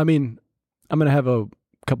 So, I mean, I'm going to have a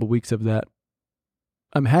couple weeks of that.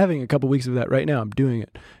 I'm having a couple weeks of that right now. I'm doing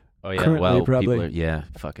it. Oh, yeah. Currently, well, probably, people are, yeah,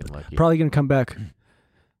 fucking lucky. Probably going to come back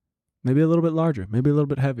maybe a little bit larger, maybe a little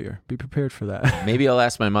bit heavier. Be prepared for that. Maybe I'll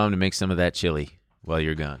ask my mom to make some of that chili while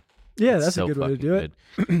you're gone. Yeah, It's that's so a good way to do it.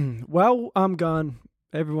 While I'm gone,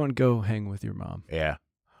 everyone go hang with your mom. Yeah.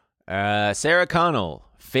 Sarah Connell,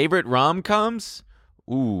 favorite rom-coms?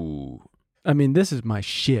 Ooh. I mean, this is my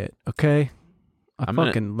shit, okay? I'm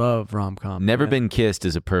fucking love rom-com. Never man. Been Kissed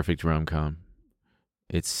is a perfect rom-com.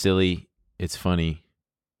 It's silly. It's funny.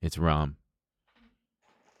 It's rom.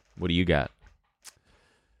 What do you got?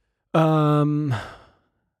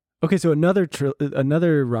 Okay, so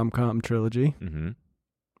another rom-com trilogy. Mm-hmm.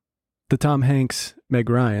 The Tom Hanks, Meg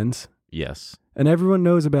Ryans. Yes. And everyone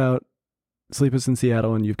knows about Sleepless in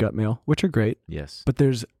Seattle and You've Got Mail, which are great. Yes. But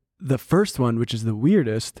there's the first one, which is the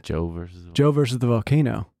weirdest. Joe versus the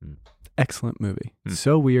Volcano. Mm. Excellent movie.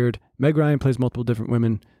 So weird. Meg Ryan plays multiple different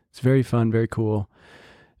women. It's very fun, very cool.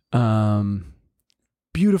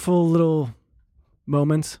 Beautiful little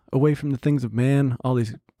moments away from the things of man. All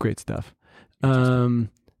these great stuff. And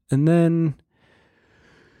then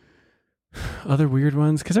other weird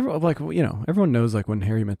ones, because everyone, like, you know, everyone knows like When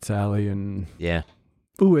Harry Met Sally and Yeah.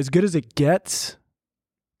 ooh, As Good as It Gets.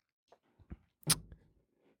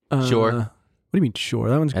 Sure. What do you mean? Sure,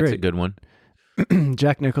 that one's That's great. a good one.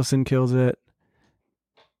 Jack Nicholson kills it.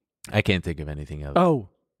 I can't think of anything else. Oh,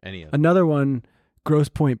 Any of another one, Grosse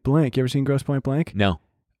Point Blank. You ever seen Grosse Point Blank? No.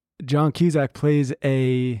 John Cusack plays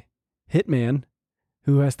a hitman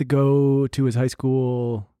who has to go to his high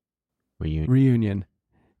school reunion,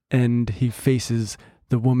 and he faces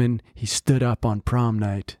the woman he stood up on prom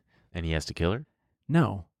night. And he has to kill her?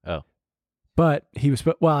 No. Oh. But he was,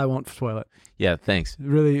 well, I won't spoil it. Yeah, thanks.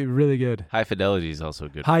 Really, really good. High Fidelity is also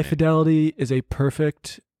good. High Fidelity is a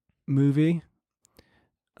perfect movie.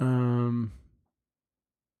 Punch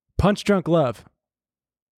Drunk Love.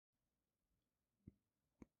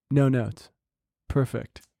 No notes.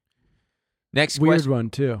 Perfect. Next Weird question. one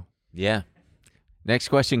too. Yeah. Next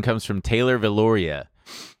question comes from Taylor Valoria.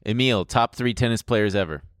 Emil, top 3 tennis players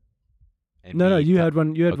ever. And No, me, you top- had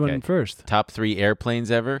one. You had okay. one first. Top 3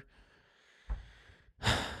 airplanes ever.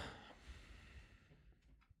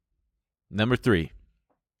 Number 3.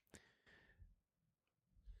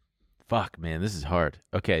 Fuck, man, this is hard.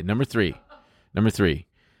 Okay, number 3. The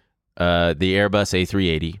Airbus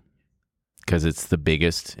A380, because it's the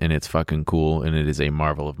biggest and it's fucking cool and it is a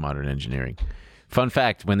marvel of modern engineering. Fun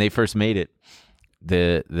fact: when they first made it,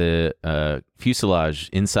 the fuselage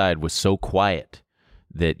inside was so quiet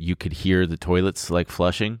that you could hear the toilets like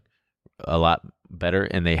flushing a lot better,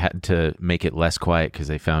 and they had to make it less quiet because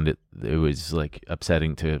they found it was like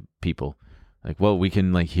upsetting to people. Like, well, we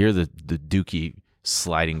can like hear the dookie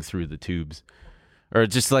sliding through the tubes, or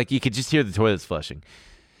just like you could just hear the toilets flushing.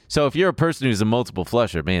 So if you're a person who's a multiple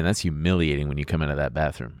flusher, man, that's humiliating when you come out of that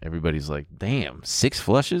bathroom. Everybody's like, damn, 6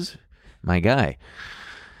 flushes? My guy.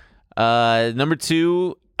 Number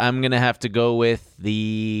 2, I'm going to have to go with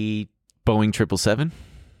the Boeing 777,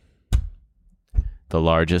 the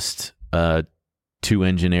largest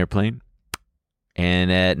 2-engine airplane.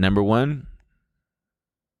 And at number 1,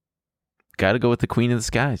 got to go with the Queen of the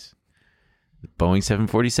Skies, the Boeing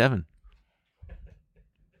 747.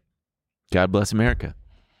 God bless America.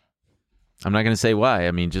 I'm not going to say why.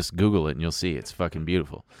 I mean, just Google it and you'll see. It's fucking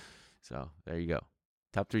beautiful. So there you go.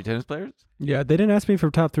 Top 3 tennis players? Yeah, they didn't ask me for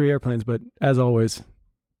top 3 airplanes, but as always,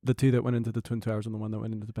 the 2 that went into the Twin Towers and the 1 that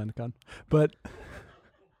went into the Pentagon. But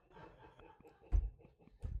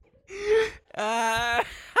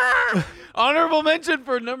honorable mention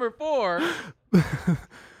for number 4.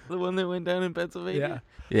 The one that went down in Pennsylvania?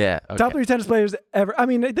 Yeah. Okay. top 3 tennis players ever. I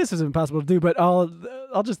mean, this is impossible to do, but I'll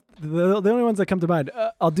just the only ones that come to mind.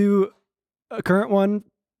 I'll do a current one.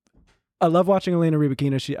 I love watching Elena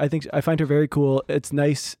Rybakina. I find her very cool. It's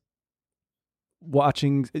nice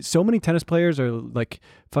watching. So many tennis players are like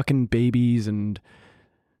fucking babies and,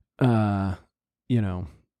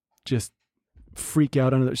 just freak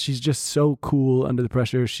out under. She's just so cool under the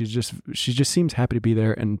pressure. She just seems happy to be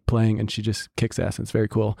there and playing, and she just kicks ass. And it's very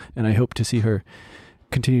cool. And I hope to see her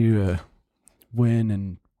continue to win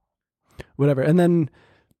and whatever. And then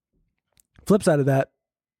flip side of that,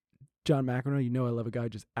 John McEnroe, I love a guy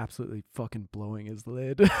just absolutely fucking blowing his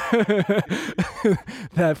lid. That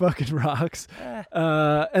fucking rocks.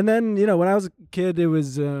 And then, when I was a kid, it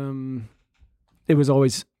was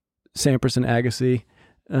always Sampras and Agassi.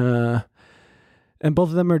 And both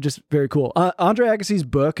of them are just very cool. Andre Agassi's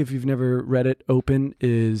book, if you've never read it, Open,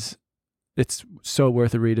 it's so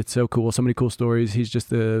worth a read. It's so cool. So many cool stories. He's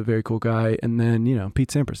just a very cool guy. And then, Pete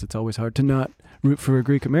Sampras. It's always hard to not root for a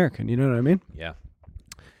Greek American. You know what I mean? Yeah.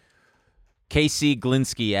 Casey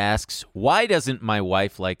Glinsky asks, why doesn't my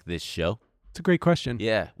wife like this show? It's a great question.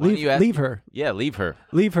 Yeah. Why don't you Leave her. Yeah, leave her.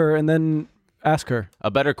 Leave her and then ask her.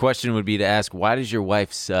 A better question would be to ask, why does your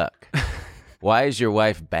wife suck? Why is your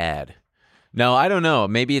wife bad? No, I don't know.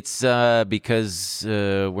 Maybe it's because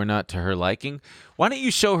we're not to her liking. Why don't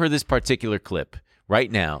you show her this particular clip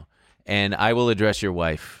right now, and I will address your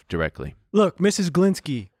wife directly. Look, Mrs.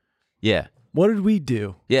 Glinsky, Yeah. what did we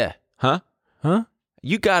do? Yeah. Huh? Huh?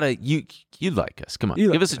 You'd like us. Come on. You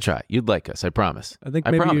like Give us a try. You'd like us. I promise. I think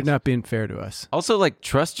maybe promise. you're not being fair to us. Also,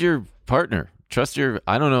 trust your partner.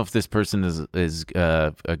 I don't know if this person is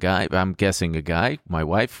a guy. I'm guessing a guy. My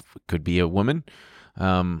wife could be a woman.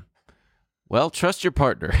 Well, trust your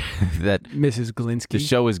partner that Mrs. Glinsky. the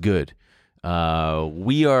show is good.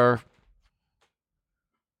 We are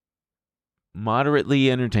moderately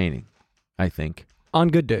entertaining, I think. On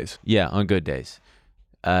good days. Yeah, on good days.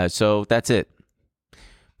 So that's it.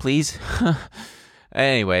 Please.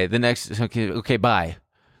 Anyway, the next. Okay. Bye,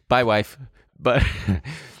 wife. But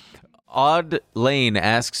Odd Lane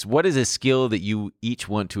asks, "What is a skill that you each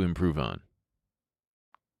want to improve on?"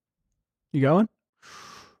 You got one?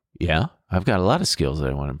 Yeah, I've got a lot of skills that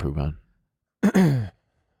I want to improve on.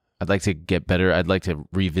 I'd like to get better. I'd like to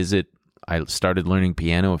revisit. I started learning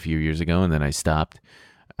piano a few years ago, and then I stopped.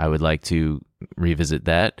 I would like to revisit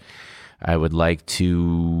that. I would like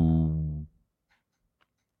to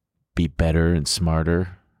be better and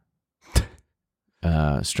smarter,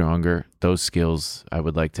 stronger. Those skills I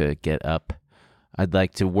would like to get up. I'd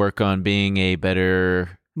like to work on being a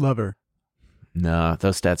better... Lover. No,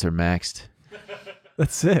 those stats are maxed.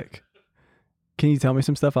 That's sick. Can you tell me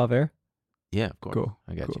some stuff off air? Yeah, of course. Cool.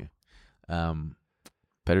 I got Cool. you.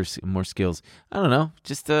 Better, more skills. I don't know.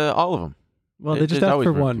 Just all of them. Well, they just asked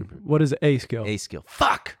for one. What is a skill? A skill.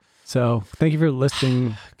 Fuck! So thank you for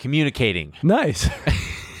listening. Communicating. Nice.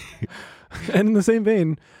 And in the same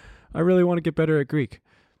vein, I really want to get better at Greek.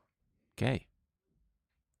 Okay.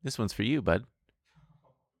 This one's for you, bud.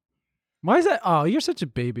 Why is that? Oh, you're such a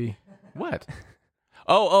baby. What?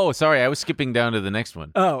 Oh, sorry. I was skipping down to the next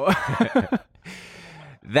one. Oh.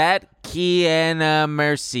 That Kiana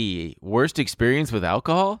Mercy. Worst experience with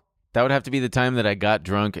alcohol? That would have to be the time that I got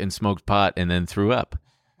drunk and smoked pot and then threw up.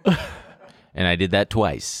 And I did that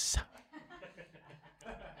twice.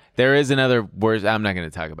 There is another worst. I'm not going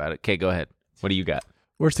to talk about it. Okay, go ahead. What do you got?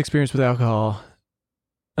 Worst experience with alcohol.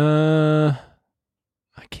 I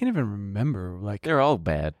can't even remember. Like, They're all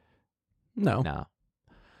bad. no. No.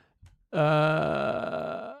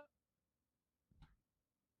 I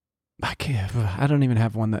don't even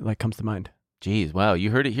have one that like comes to mind. Jeez, wow.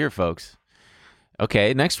 You heard it here, folks.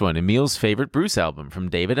 Okay, next one. Emil's favorite Bruce album from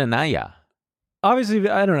David Anaya. Obviously,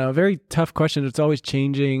 I don't know. Very tough question. It's always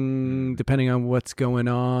changing depending on what's going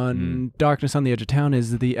on. Darkness on the Edge of Town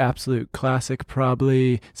is the absolute classic,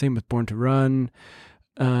 probably. Same with Born to Run.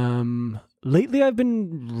 Lately, I've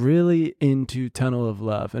been really into Tunnel of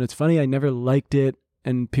Love. And it's funny, I never liked it.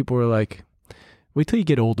 And people were like, wait till you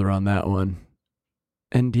get older on that one.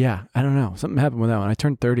 And yeah, I don't know. Something happened with that one. I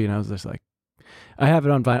turned 30 and I was just like, I have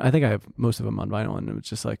it on vinyl. I think I have most of them on vinyl. And it was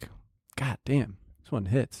just like, God damn, this one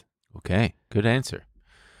hits. Okay, good answer.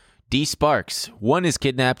 D. Sparks. One is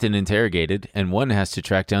kidnapped and interrogated, and one has to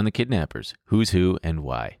track down the kidnappers. Who's who and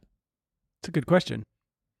why? It's a good question.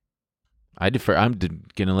 I defer. I'm going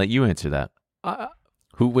to let you answer that.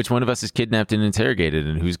 Which one of us is kidnapped and interrogated,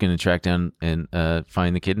 and who's going to track down and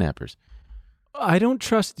find the kidnappers? I don't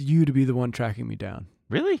trust you to be the one tracking me down.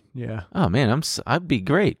 Really? Yeah. Oh man, I'd be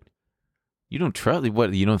great. You don't trust?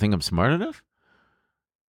 What? You don't think I'm smart enough?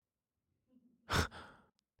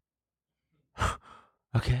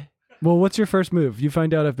 Okay. Well, what's your first move? You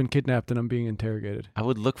find out I've been kidnapped and I'm being interrogated. I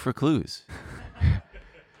would look for clues.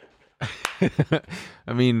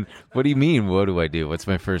 I mean, what do you mean? What do I do? What's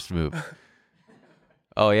my first move?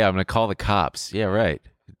 Oh yeah, I'm gonna call the cops. Yeah, right.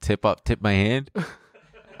 Tip my hand.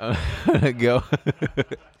 I'm gonna go.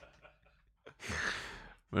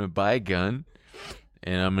 I'm gonna buy a gun,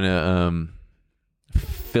 and I'm gonna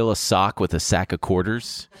fill a sock with a sack of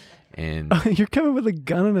quarters, and You're coming with a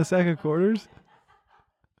gun and a sack of quarters?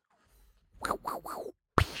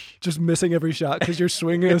 Just missing every shot because you're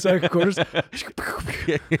swinging a sack of quarters.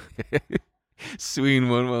 swinging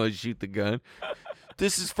one while I shoot the gun.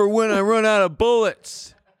 This is for when I run out of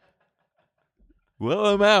bullets. Well,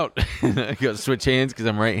 I'm out. I go switch hands because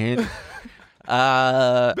I'm right-handed.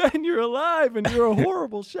 Ben, you're alive and you're a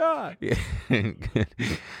horrible shot.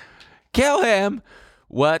 Kelham,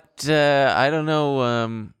 what? I don't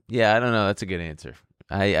know. Yeah, I don't know. That's a good answer.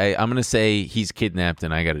 I'm gonna say he's kidnapped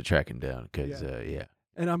and I got to track him down because yeah.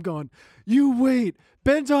 And I'm going, you wait.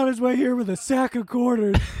 Ben's on his way here with a sack of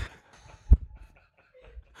quarters.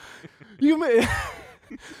 You made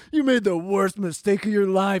the worst mistake of your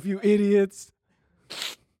life, you idiots.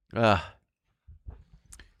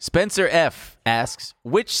 Spencer F. asks,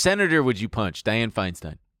 which senator would you punch? Dianne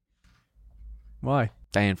Feinstein. Why?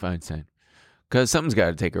 Dianne Feinstein. Because something's got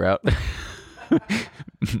to take her out.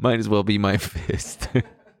 Might as well be my fist.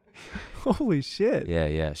 Holy shit.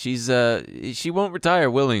 Yeah. She won't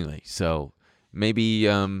retire willingly, so maybe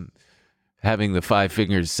having the five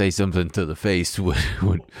fingers say something to the face would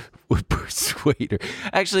persuade her.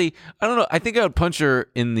 Actually, I don't know. I think I would punch her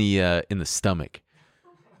in the stomach.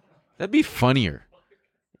 That'd be funnier.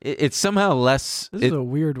 It's somehow less. This is a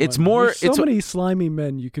weird one. It's more. There's so many slimy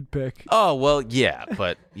men you could pick. Oh well, yeah,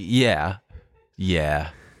 but yeah.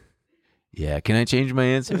 Can I change my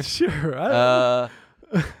answer? Sure.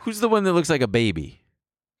 Who's the one that looks like a baby?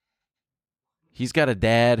 He's got a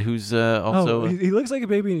dad who's also. He looks like a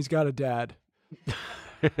baby and he's got a dad.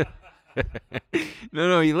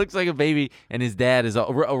 No, he looks like a baby and his dad is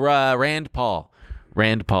Rand Paul.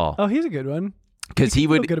 Rand Paul. Oh, he's a good one. Because he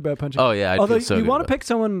would feel good about punching. Oh yeah, I'd although feel so you good want to about pick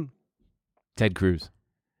someone. Ted Cruz.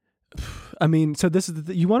 I mean, so this is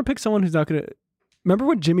you want to pick someone who's not going to. Remember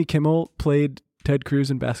when Jimmy Kimmel played Ted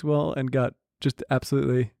Cruz in basketball and got just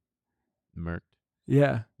absolutely murked?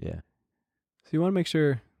 Yeah. So you want to make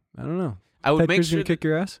sure. I don't know. I would Ted make Cruz sure gonna kick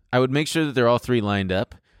your ass. I would make sure that they're all three lined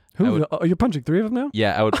up. You're punching three of them now?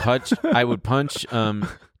 Yeah, I would punch. I would punch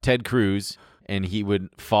Ted Cruz, and he would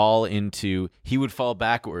fall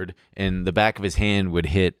backward, and the back of his hand would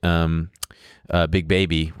hit Big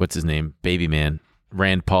Baby. What's his name? Baby Man.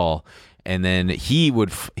 Rand Paul, and then he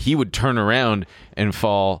would turn around and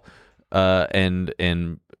fall and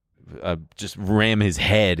just ram his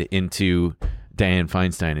head into Dianne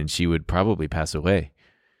Feinstein, and she would probably pass away.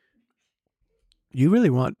 You really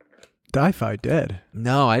want Di-Fi dead?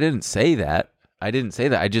 No, I didn't say that. I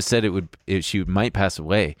just said she might pass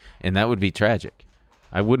away, and that would be tragic.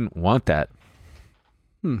 I wouldn't want that.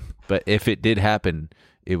 But if it did happen,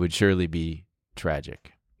 it would surely be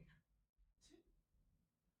tragic.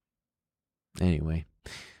 Anyway,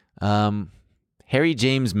 Harry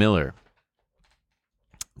James Miller.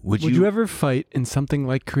 Would you ever fight in something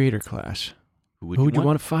like Creator Clash? Who would you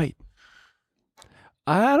want to fight?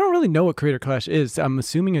 I don't really know what Creator Clash is. I'm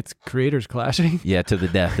assuming it's creators clashing. Yeah, to the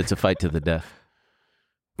death. It's a fight to the death.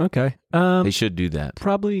 Okay. They should do that.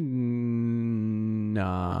 Probably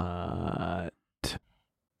not.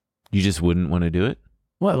 You just wouldn't want to do it?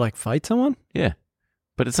 What, like fight someone? Yeah.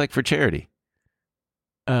 But it's like for charity.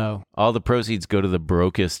 Oh. All the proceeds go to the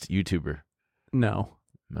brokest YouTuber. No.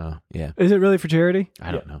 Oh, yeah. Is it really for charity?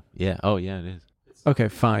 I don't know. Yeah. Oh, yeah, it is. Okay,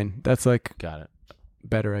 fine. That's like Got it.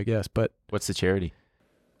 better, I guess. But What's the charity?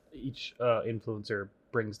 Each influencer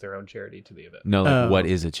brings their own charity to the event. No, like, Oh. what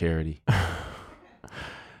is a charity?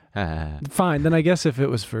 fine. Then I guess if it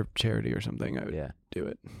was for charity or something, I would Yeah. do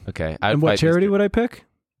it. Okay. And what charity would I pick?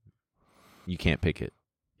 You can't pick it.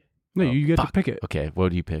 No, Oh, you get fuck. to pick it. Okay. What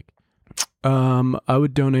do you pick? I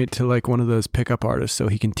would donate to like one of those pickup artists so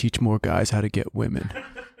he can teach more guys how to get women.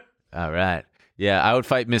 All right. Yeah, I would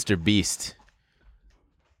fight Mr. Beast.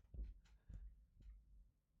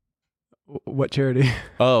 What charity?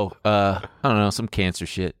 Oh, I don't know, some cancer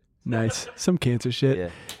shit. Nice. Some cancer shit. Yeah.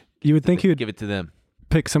 You would think he would Give it to them.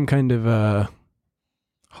 pick some kind of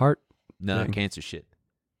heart. No, Dang. cancer shit.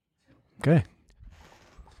 Okay.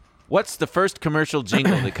 What's the first commercial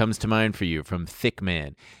jingle that comes to mind for you from Thick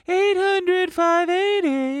Man?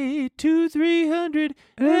 800-588-2300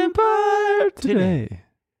 Empire today.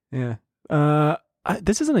 Yeah.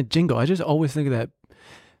 This isn't a jingle. I just always think of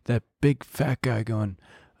that big fat guy going,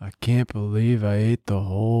 I can't believe I ate the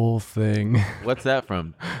whole thing. What's that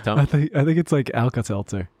from? Tell I me. think it's like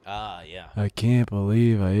Alka-Seltzer. Ah, yeah. I can't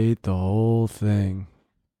believe I ate the whole thing.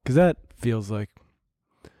 Because that feels like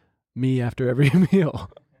me after every meal.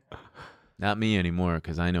 Not me anymore,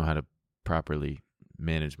 because I know how to properly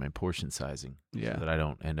manage my portion sizing Yeah. so that I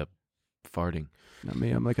don't end up farting. Not me.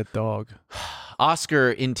 I'm like a dog.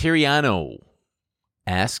 Oscar Interiano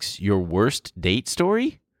asks, your worst date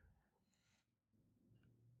story?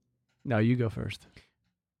 No, you go first.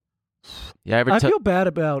 Yeah, I feel bad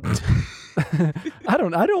about. I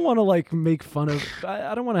don't want to like make fun of.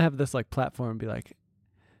 I don't want to have this like platform and be like,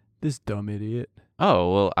 this dumb idiot.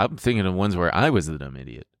 Oh, well, I'm thinking of ones where I was the dumb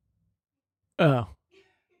idiot. Oh.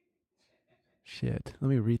 Shit. Let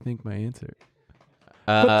me rethink my answer.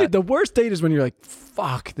 But dude, the worst date is when you're like,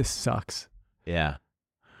 fuck, this sucks. Yeah.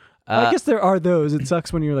 I guess there are those. It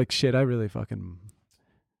sucks when you're like, shit, I really fucking.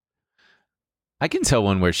 I can tell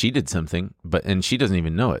one where she did something, and she doesn't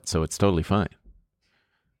even know it, so it's totally fine.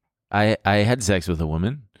 I had sex with a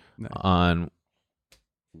woman No. on.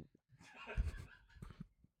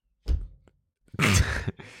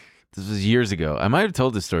 This was years ago. I might have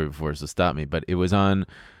told this story before, so stop me. But it was on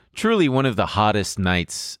truly one of the hottest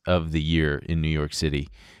nights of the year in New York City,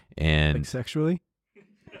 and Like sexually?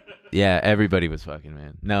 yeah, everybody was fucking,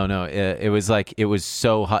 man. No, it was like, it was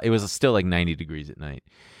so hot. It was still like 90 degrees at night.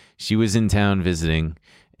 She was in town visiting,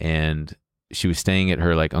 and she was staying at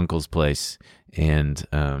her like uncle's place, and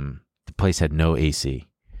the place had no AC.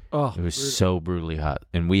 Oh, It was so brutally hot,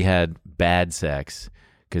 and we had bad sex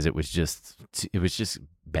because it was just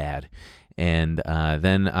bad. And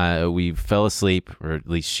then we fell asleep, or at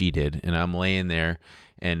least she did, and I'm laying there,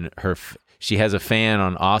 and she has a fan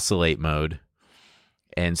on oscillate mode,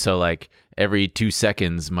 and so like every 2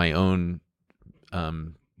 seconds, my own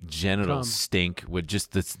genital Cum. stink would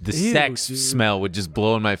just the Ew, sex dude. smell would just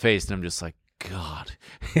blow in my face, and I'm just like, God.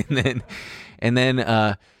 and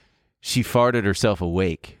then she farted herself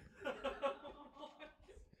awake.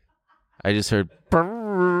 I just heard,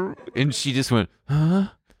 "Brrr," and she just went, huh?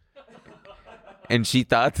 And she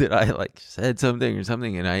thought that I like said something or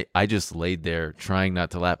something, and I just laid there trying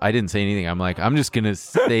not to laugh. I didn't say anything. I'm like, I'm just gonna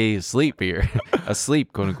stay asleep here,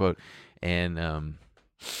 asleep, quote unquote. And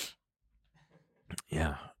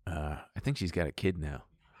yeah, I think she's got a kid now,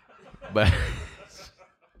 but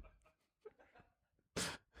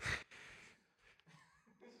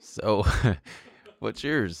so what's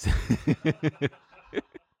yours?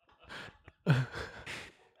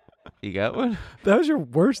 You got one? that was your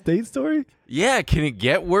worst date story? Yeah, can it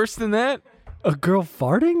get worse than that? A girl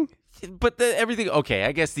farting? But everything, okay,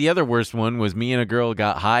 I guess the other worst one was me and a girl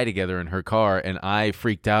got high together in her car, and I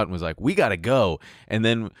freaked out and was like, we got to go. And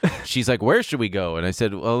then she's like, where should we go? And I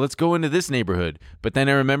said, well, let's go into this neighborhood. But then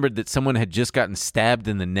I remembered that someone had just gotten stabbed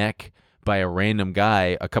in the neck by a random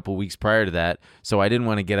guy a couple weeks prior to that, so I didn't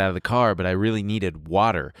want to get out of the car, but I really needed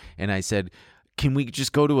water. And I said, can we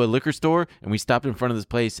just go to a liquor store? And we stopped in front of this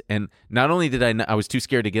place, and not only did I was too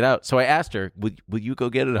scared to get out, so I asked her, will you go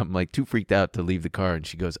get it? I'm like too freaked out to leave the car, and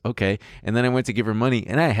she goes, okay. And then I went to give her money,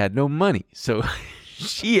 and I had no money, so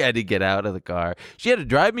She had to get out of the car. She had to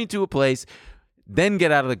drive me to a place, then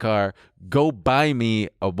get out of the car, go buy me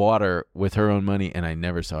a water with her own money, and I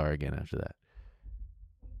never saw her again after that.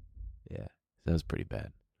 Yeah, that was pretty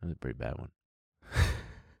bad. That was a pretty bad one.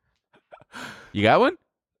 You got one?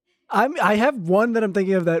 I have one that I'm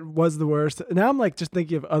thinking of that was the worst. Now I'm like just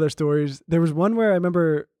thinking of other stories. There was one where I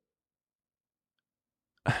remember,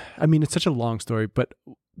 I mean, it's such a long story, but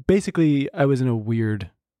basically I was in a weird.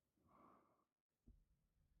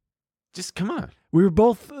 Just come on. We were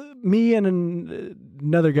both, me and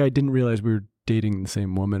another guy didn't realize we were dating the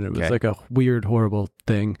same woman. It was Okay. like a weird, horrible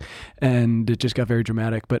thing. And it just got very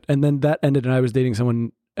dramatic. And then that ended and I was dating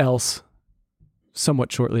someone else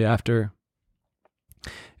somewhat shortly after.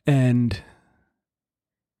 And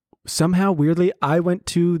somehow, weirdly, I went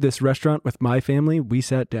to this restaurant with my family. We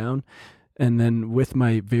sat down and then with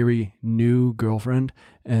my very new girlfriend.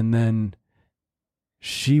 And then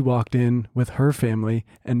she walked in with her family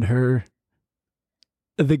and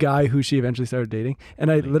the guy who she eventually started dating.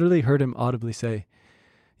 And I literally heard him audibly say,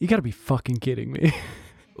 "You got to be fucking kidding me."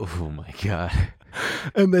 Oh my God.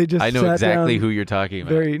 And they just I know sat exactly down who you're talking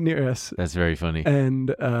about. very near us. That's very funny.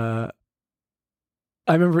 And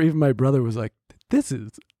I remember even my brother was like,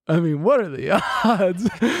 what are the odds?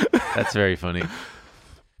 That's very funny.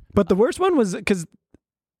 But the worst one was because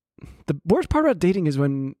the worst part about dating is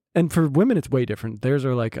when, and for women, it's way different. Theirs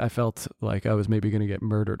are like, I felt like I was maybe going to get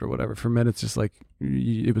murdered or whatever. For men, it's just like,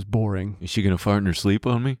 it was boring. Is she going to fart in her sleep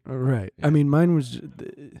on me? Right. I mean, mine was,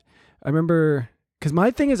 I remember, because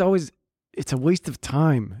my thing is always, it's a waste of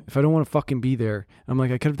time if I don't want to fucking be there. I'm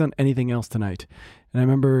like, I could have done anything else tonight. And I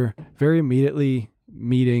remember very immediately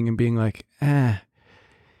meeting and being like, I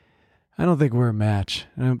don't think we're a match.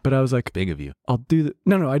 But I was like, Big of you. I'll do the,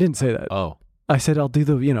 no, I didn't say that. Oh, I said, I'll do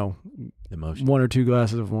the, the motion. 1 or 2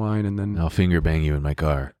 glasses of wine and then, I'll finger bang you in my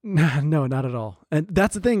car. no, not at all. And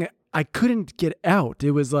that's the thing. I couldn't get out.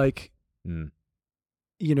 It was like, Mm.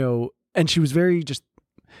 And she was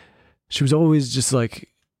she was always just like,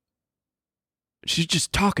 she's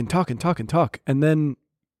just talking. And then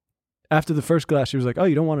after the first glass, she was like, "Oh,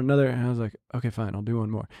 you don't want another?" And I was like, "Okay, fine, I'll do one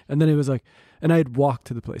more." And then it was like, and I had walked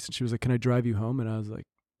to the place and she was like, "Can I drive you home?" And I was like,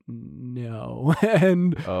 "No."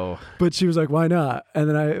 But she was like, "Why not?" And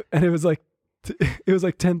then it was like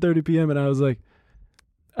 10:30 p.m. and I was like,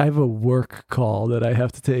 "I have a work call that I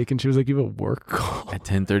have to take." And she was like, "You have a work call?" At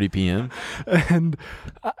 10:30 p.m.?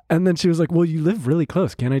 And then she was like, "Well, you live really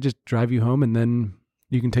close. Can't I just drive you home and then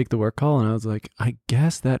you can take the work call?" And I was like, "I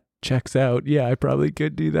guess that checks out. Yeah, I probably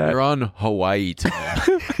could do that." You're on Hawaii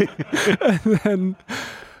tomorrow.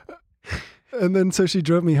 and then so she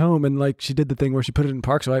drove me home and like she did the thing where she put it in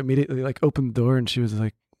park. So I immediately like opened the door and she was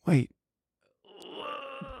like, "Wait."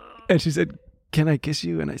 And she said, "Can I kiss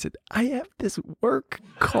you?" And I said, "I have this work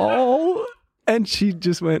call." And she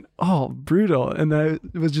just went, "Oh, brutal." And I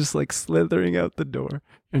was just like slithering out the door.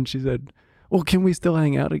 And she said, "Well, can we still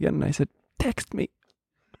hang out again?" And I said, "Text me."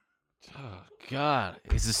 Oh, God.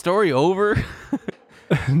 Is the story over?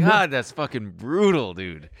 God, that's fucking brutal,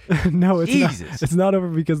 dude. No, it's Jesus. not. It's not over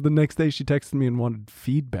because the next day she texted me and wanted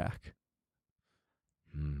feedback.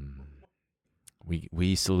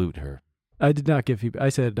 We salute her. I did not give feedback. I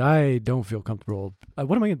said, "I don't feel comfortable."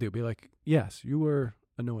 What am I going to do? Be like, "Yes, you were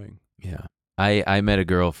annoying." Yeah. I met a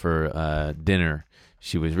girl for dinner.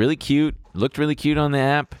 She was really cute, looked really cute on the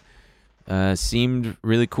app, seemed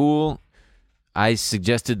really cool. I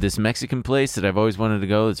suggested this Mexican place that I've always wanted to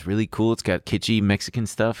go. It's really cool. It's got kitschy Mexican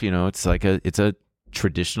stuff. It's like it's a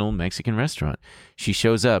traditional Mexican restaurant. She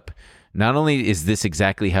shows up. Not only is this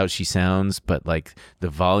exactly how she sounds, but like the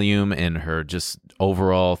volume and her just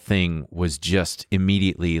overall thing was just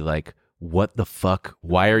immediately like, what the fuck?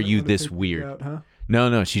 Why are you this weird? Out, huh?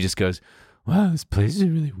 No. She just goes, "Wow, this place is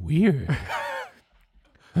really weird.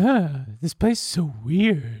 This place is so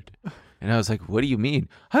weird." And I was like, "What do you mean?"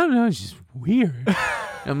 "I don't know. It's just weird."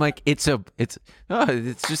 I'm like, it's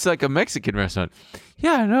just like a Mexican restaurant."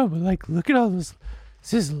 "Yeah, I know, but like, look at all those.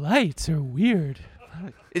 These lights are weird."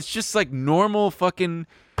 It's just like normal fucking.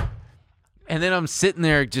 And then I'm sitting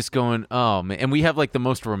there just going, "Oh man!" And we have like the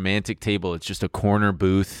most romantic table. It's just a corner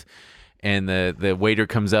booth. And the waiter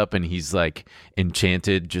comes up and he's like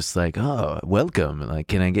enchanted, just like, "Oh, welcome. Like,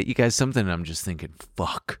 can I get you guys something?" And I'm just thinking,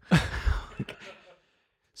 fuck.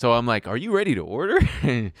 So I'm like, "Are you ready to order?"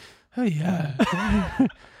 "Oh, yeah.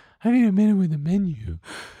 I need a minute with the menu.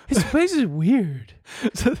 This place is weird."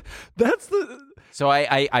 So that's the. So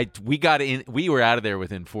we got in. We were out of there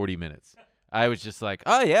within 40 minutes. I was just like,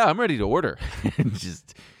 "Oh, yeah, I'm ready to order." And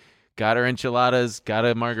just got her enchiladas, got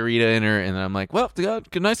a margarita in her, and then I'm like, "Well, good,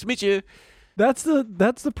 nice to meet you." That's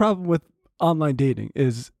the problem with online dating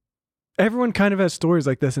is everyone kind of has stories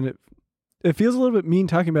like this, and it feels a little bit mean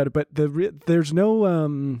talking about it, but there's no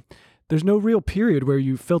real period where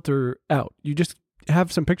you filter out. You just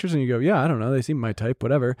have some pictures and you go, yeah, I don't know, they seem my type,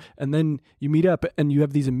 whatever. And then you meet up and you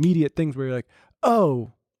have these immediate things where you're like,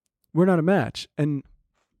 oh, we're not a match.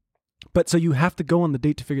 But so you have to go on the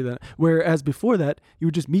date to figure that out. Whereas before that, you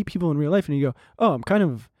would just meet people in real life and you go, oh, I'm kind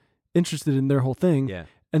of interested in their whole thing. Yeah.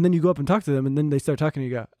 And then you go up and talk to them and then they start talking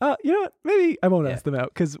and you go, oh, you know what? Maybe I won't ask them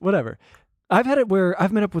out because whatever. I've had it where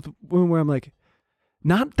I've met up with women where I'm like,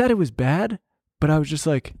 not that it was bad, but I was just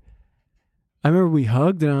like, I remember we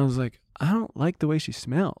hugged and I was like, I don't like the way she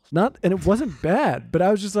smells. And it wasn't bad, but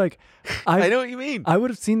I was just like, I know what you mean. I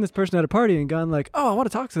would have seen this person at a party and gone like, oh, I want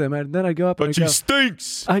to talk to them. And then I'd go up and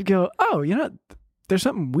stinks. I'd go, oh, you know, there's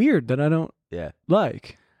something weird that I don't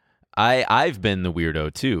like. I've been the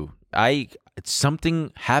weirdo too.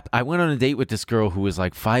 Something happened. I went on a date with this girl who was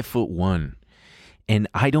like 5'1", and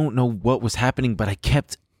I don't know what was happening, but I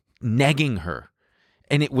kept negging her,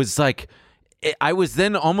 and it was like, I was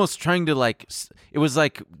then almost trying to like, it was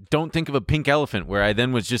like, don't think of a pink elephant, where I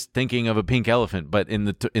then was just thinking of a pink elephant, but in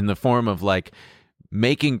the form of like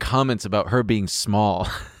making comments about her being small.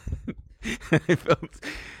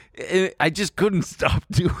 I just couldn't stop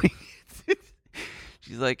doing it.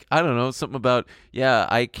 She's like, I don't know, something about, yeah,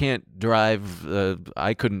 I can't drive,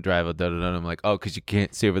 I couldn't drive a da-da-da. I'm like, oh, because you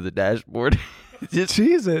can't see over the dashboard.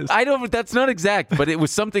 Jesus. I don't, that's not exact, but it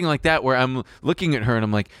was something like that where I'm looking at her and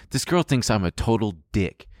I'm like, this girl thinks I'm a total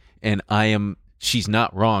dick and she's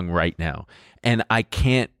not wrong right now. And I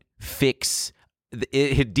can't fix,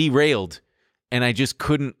 it had derailed and I just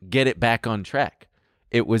couldn't get it back on track.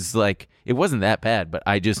 It was like, it wasn't that bad, but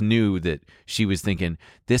I just knew that she was thinking,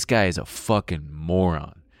 this guy is a fucking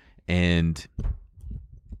moron. And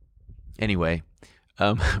anyway,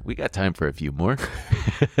 we got time for a few more.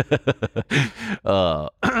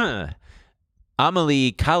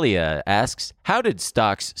 Amelie Kalia asks, how did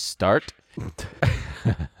stocks start?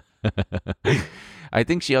 I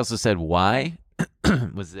think she also said why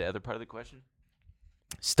was the other part of the question.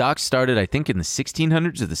 Stocks started, I think, in the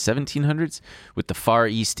 1600s or the 1700s with the Far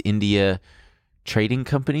East India Trading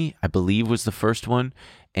Company, I believe was the first one.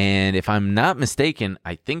 And if I'm not mistaken,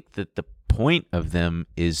 I think that the point of them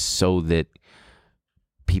is so that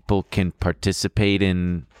people can participate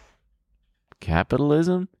in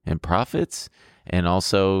capitalism and profits, and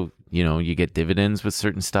also, you know, you get dividends with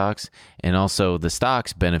certain stocks, and also the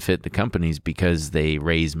stocks benefit the companies because they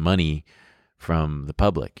raise money from the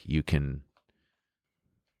public. You can,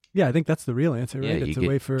 yeah, I think that's the real answer, right? Yeah, It's you a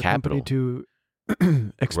way get for a capital. company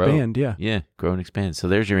to expand. Yeah, grow and expand. So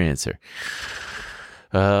there's your answer.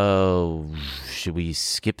 Should we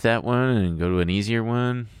skip that one and go to an easier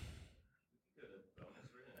one?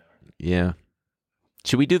 Yeah.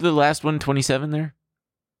 Should we do the last one, 27 there?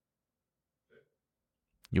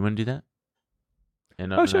 You want to do that?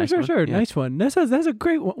 And Oh, sure. Yeah. Nice one. That's a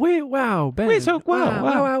great one. Wait, wow, Ben.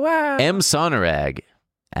 Wow. M. Sonorag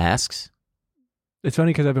asks, It's funny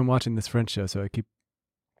because I've been watching this French show, so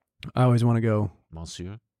I always want to go.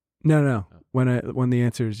 Monsieur? No. When the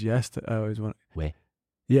answer is yes, I always want. Oui.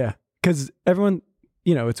 Yeah, because everyone,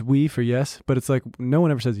 you know, it's we for yes, but it's like no one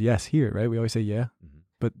ever says yes here, right? We always say yeah,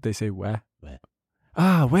 but they say wah. Ouais.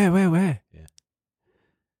 Ah, wah. Yeah.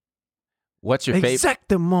 What's your favorite?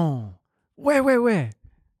 Exactement. Wah.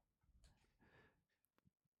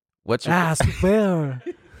 What's your Ah, super.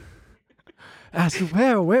 Ah,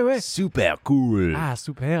 super. Wah. super cool? Ah,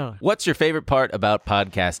 super. What's your favorite part about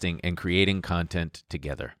podcasting and creating content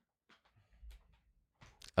together?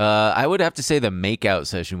 I would have to say the makeout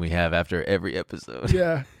session we have after every episode.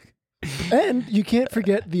 Yeah. And you can't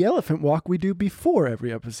forget the elephant walk we do before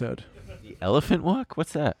every episode. The elephant walk?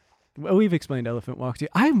 What's that? Well, we've explained elephant walk to you.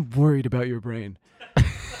 I'm worried about your brain.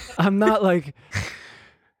 I'm not like,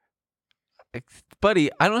 Buddy,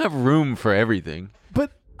 I don't have room for everything.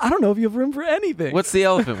 but I don't know if you have room for anything. What's the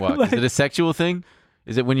elephant walk? Like- Is it a sexual thing?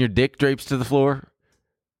 Is it when your dick drapes to the floor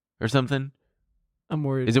or something? I'm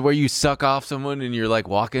worried. Is it where you suck off someone and you're like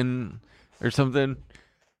walking or something?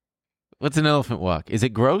 What's an elephant walk? Is it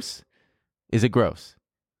gross? Is it gross?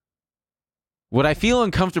 Would I feel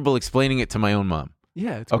uncomfortable explaining it to my own mom?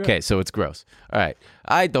 Yeah, it's Okay, great. so it's gross. All right.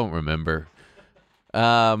 I don't remember.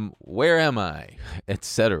 Where am I?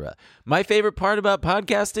 Etc. My favorite part about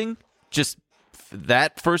podcasting, just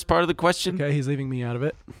that first part of the question. Okay, he's leaving me out of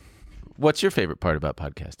it. What's your favorite part about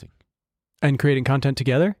podcasting? And creating content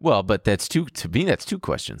together? Well, but that's two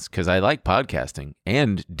questions because I like podcasting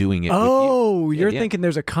and doing it with you. Oh, you're Yeah. thinking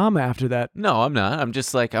there's a comma after that. No, I'm not. I'm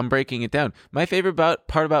just like, I'm breaking it down. My favorite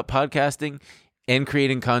part about podcasting and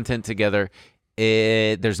creating content together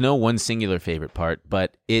There's no one singular favorite part,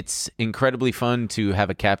 but it's incredibly fun to have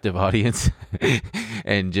a captive audience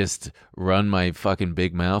and just run my fucking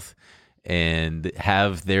big mouth and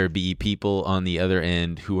have there be people on the other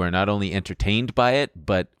end who are not only entertained by it,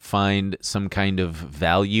 but find some kind of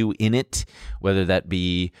value in it, whether that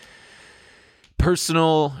be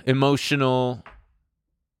personal, emotional.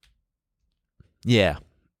 Yeah.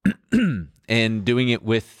 And doing it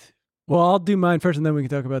with... Well, I'll do mine first, and then we can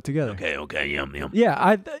talk about it together. Okay, yum.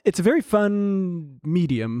 Yeah, it's a very fun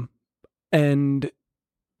medium, and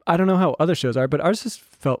I don't know how other shows are, but ours just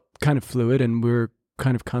felt kind of fluid, and we're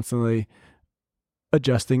kind of constantly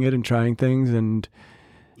adjusting it and trying things, and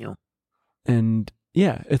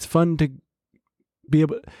yeah, it's fun to be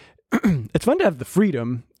able. It's fun to have the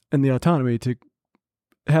freedom and the autonomy to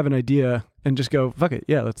have an idea and just go, fuck it,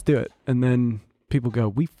 yeah, let's do it, and then people go,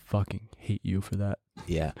 we fucking hate you for that.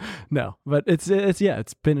 Yeah. No, but it's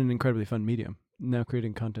been an incredibly fun medium. Now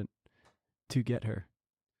creating content to get her.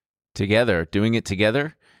 Together, doing it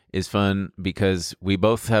together is fun because we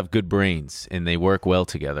both have good brains and they work well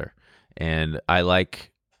together. And I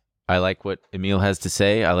like what Emil has to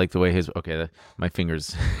say. I like the way my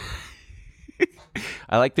fingers.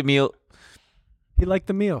 I like the meal. He liked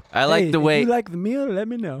the meal. I like the way. If you like the meal, let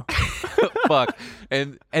me know. Fuck.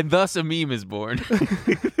 And thus a meme is born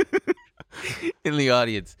in the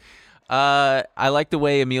audience. I like the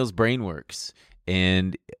way Emil's brain works,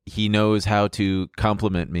 and he knows how to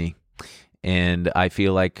compliment me. And I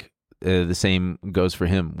feel like the same goes for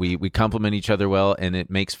him. We complement each other well, and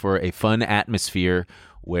it makes for a fun atmosphere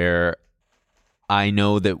where I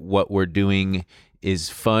know that what we're doing is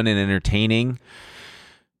fun and entertaining.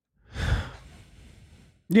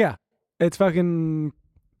 Yeah, it's fucking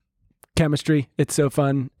chemistry. It's so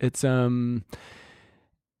fun. It's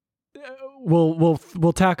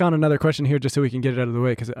we'll tack on another question here just so we can get it out of the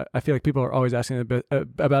way, because I feel like people are always asking a bit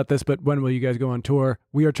about this. But when will you guys go on tour?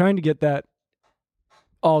 We are trying to get that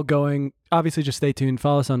all going. Obviously, just stay tuned.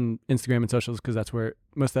 Follow us on Instagram and socials, because that's where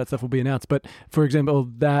most of that stuff will be announced. But for example,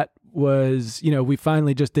 that was, we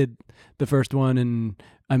finally just did the first one, and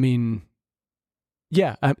I mean,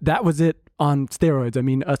 yeah, that was it on steroids. I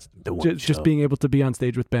mean, us just being able to be on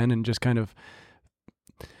stage with Ben and just kind of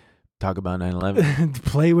talk about 9/11,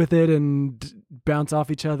 play with it and bounce off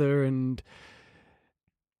each other. And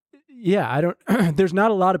yeah, there's not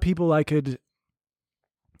a lot of people I could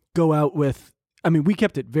go out with. I mean, we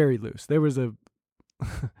kept it very loose. There was a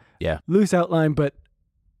loose outline, but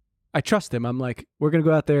I trust him. I'm like, we're going to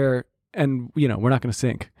go out there and, we're not going to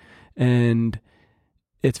sink. And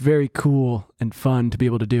it's very cool and fun to be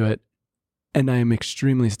able to do it. And I am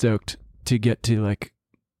extremely stoked to get to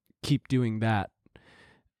keep doing that.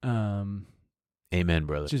 Amen,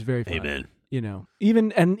 brother. Which is very fun. Amen.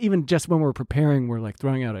 Even just when we're preparing, we're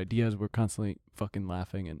throwing out ideas. We're constantly fucking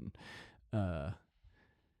laughing and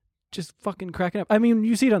just fucking cracking up. I mean,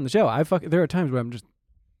 you see it on the show. There are times where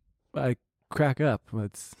I crack up.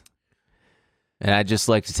 And I'd just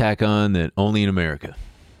like to tack on that only in America.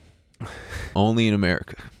 Only in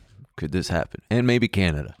America could this happen. And maybe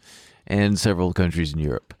Canada. And several countries in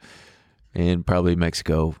Europe. And probably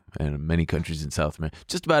Mexico and many countries in South America.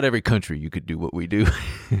 Just about every country you could do what we do.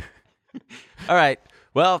 All right.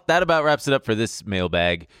 Well, that about wraps it up for this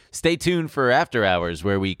mailbag. Stay tuned for After Hours,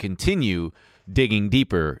 where we continue digging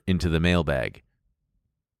deeper into the mailbag.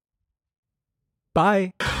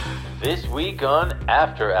 Bye. This week on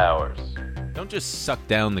After Hours. Don't just suck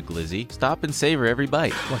down the glizzy. Stop and savor every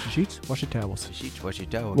bite. Wash your sheets. Wash your towels. Wash your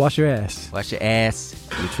towels. Wash your ass. Wash your ass.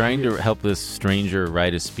 You're trying to help this stranger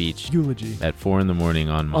write a speech. Eulogy. At 4 a.m. on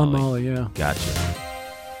Molly. On Molly, yeah. Gotcha.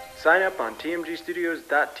 Sign up on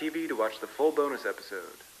tmgstudios.tv to watch the full bonus episode.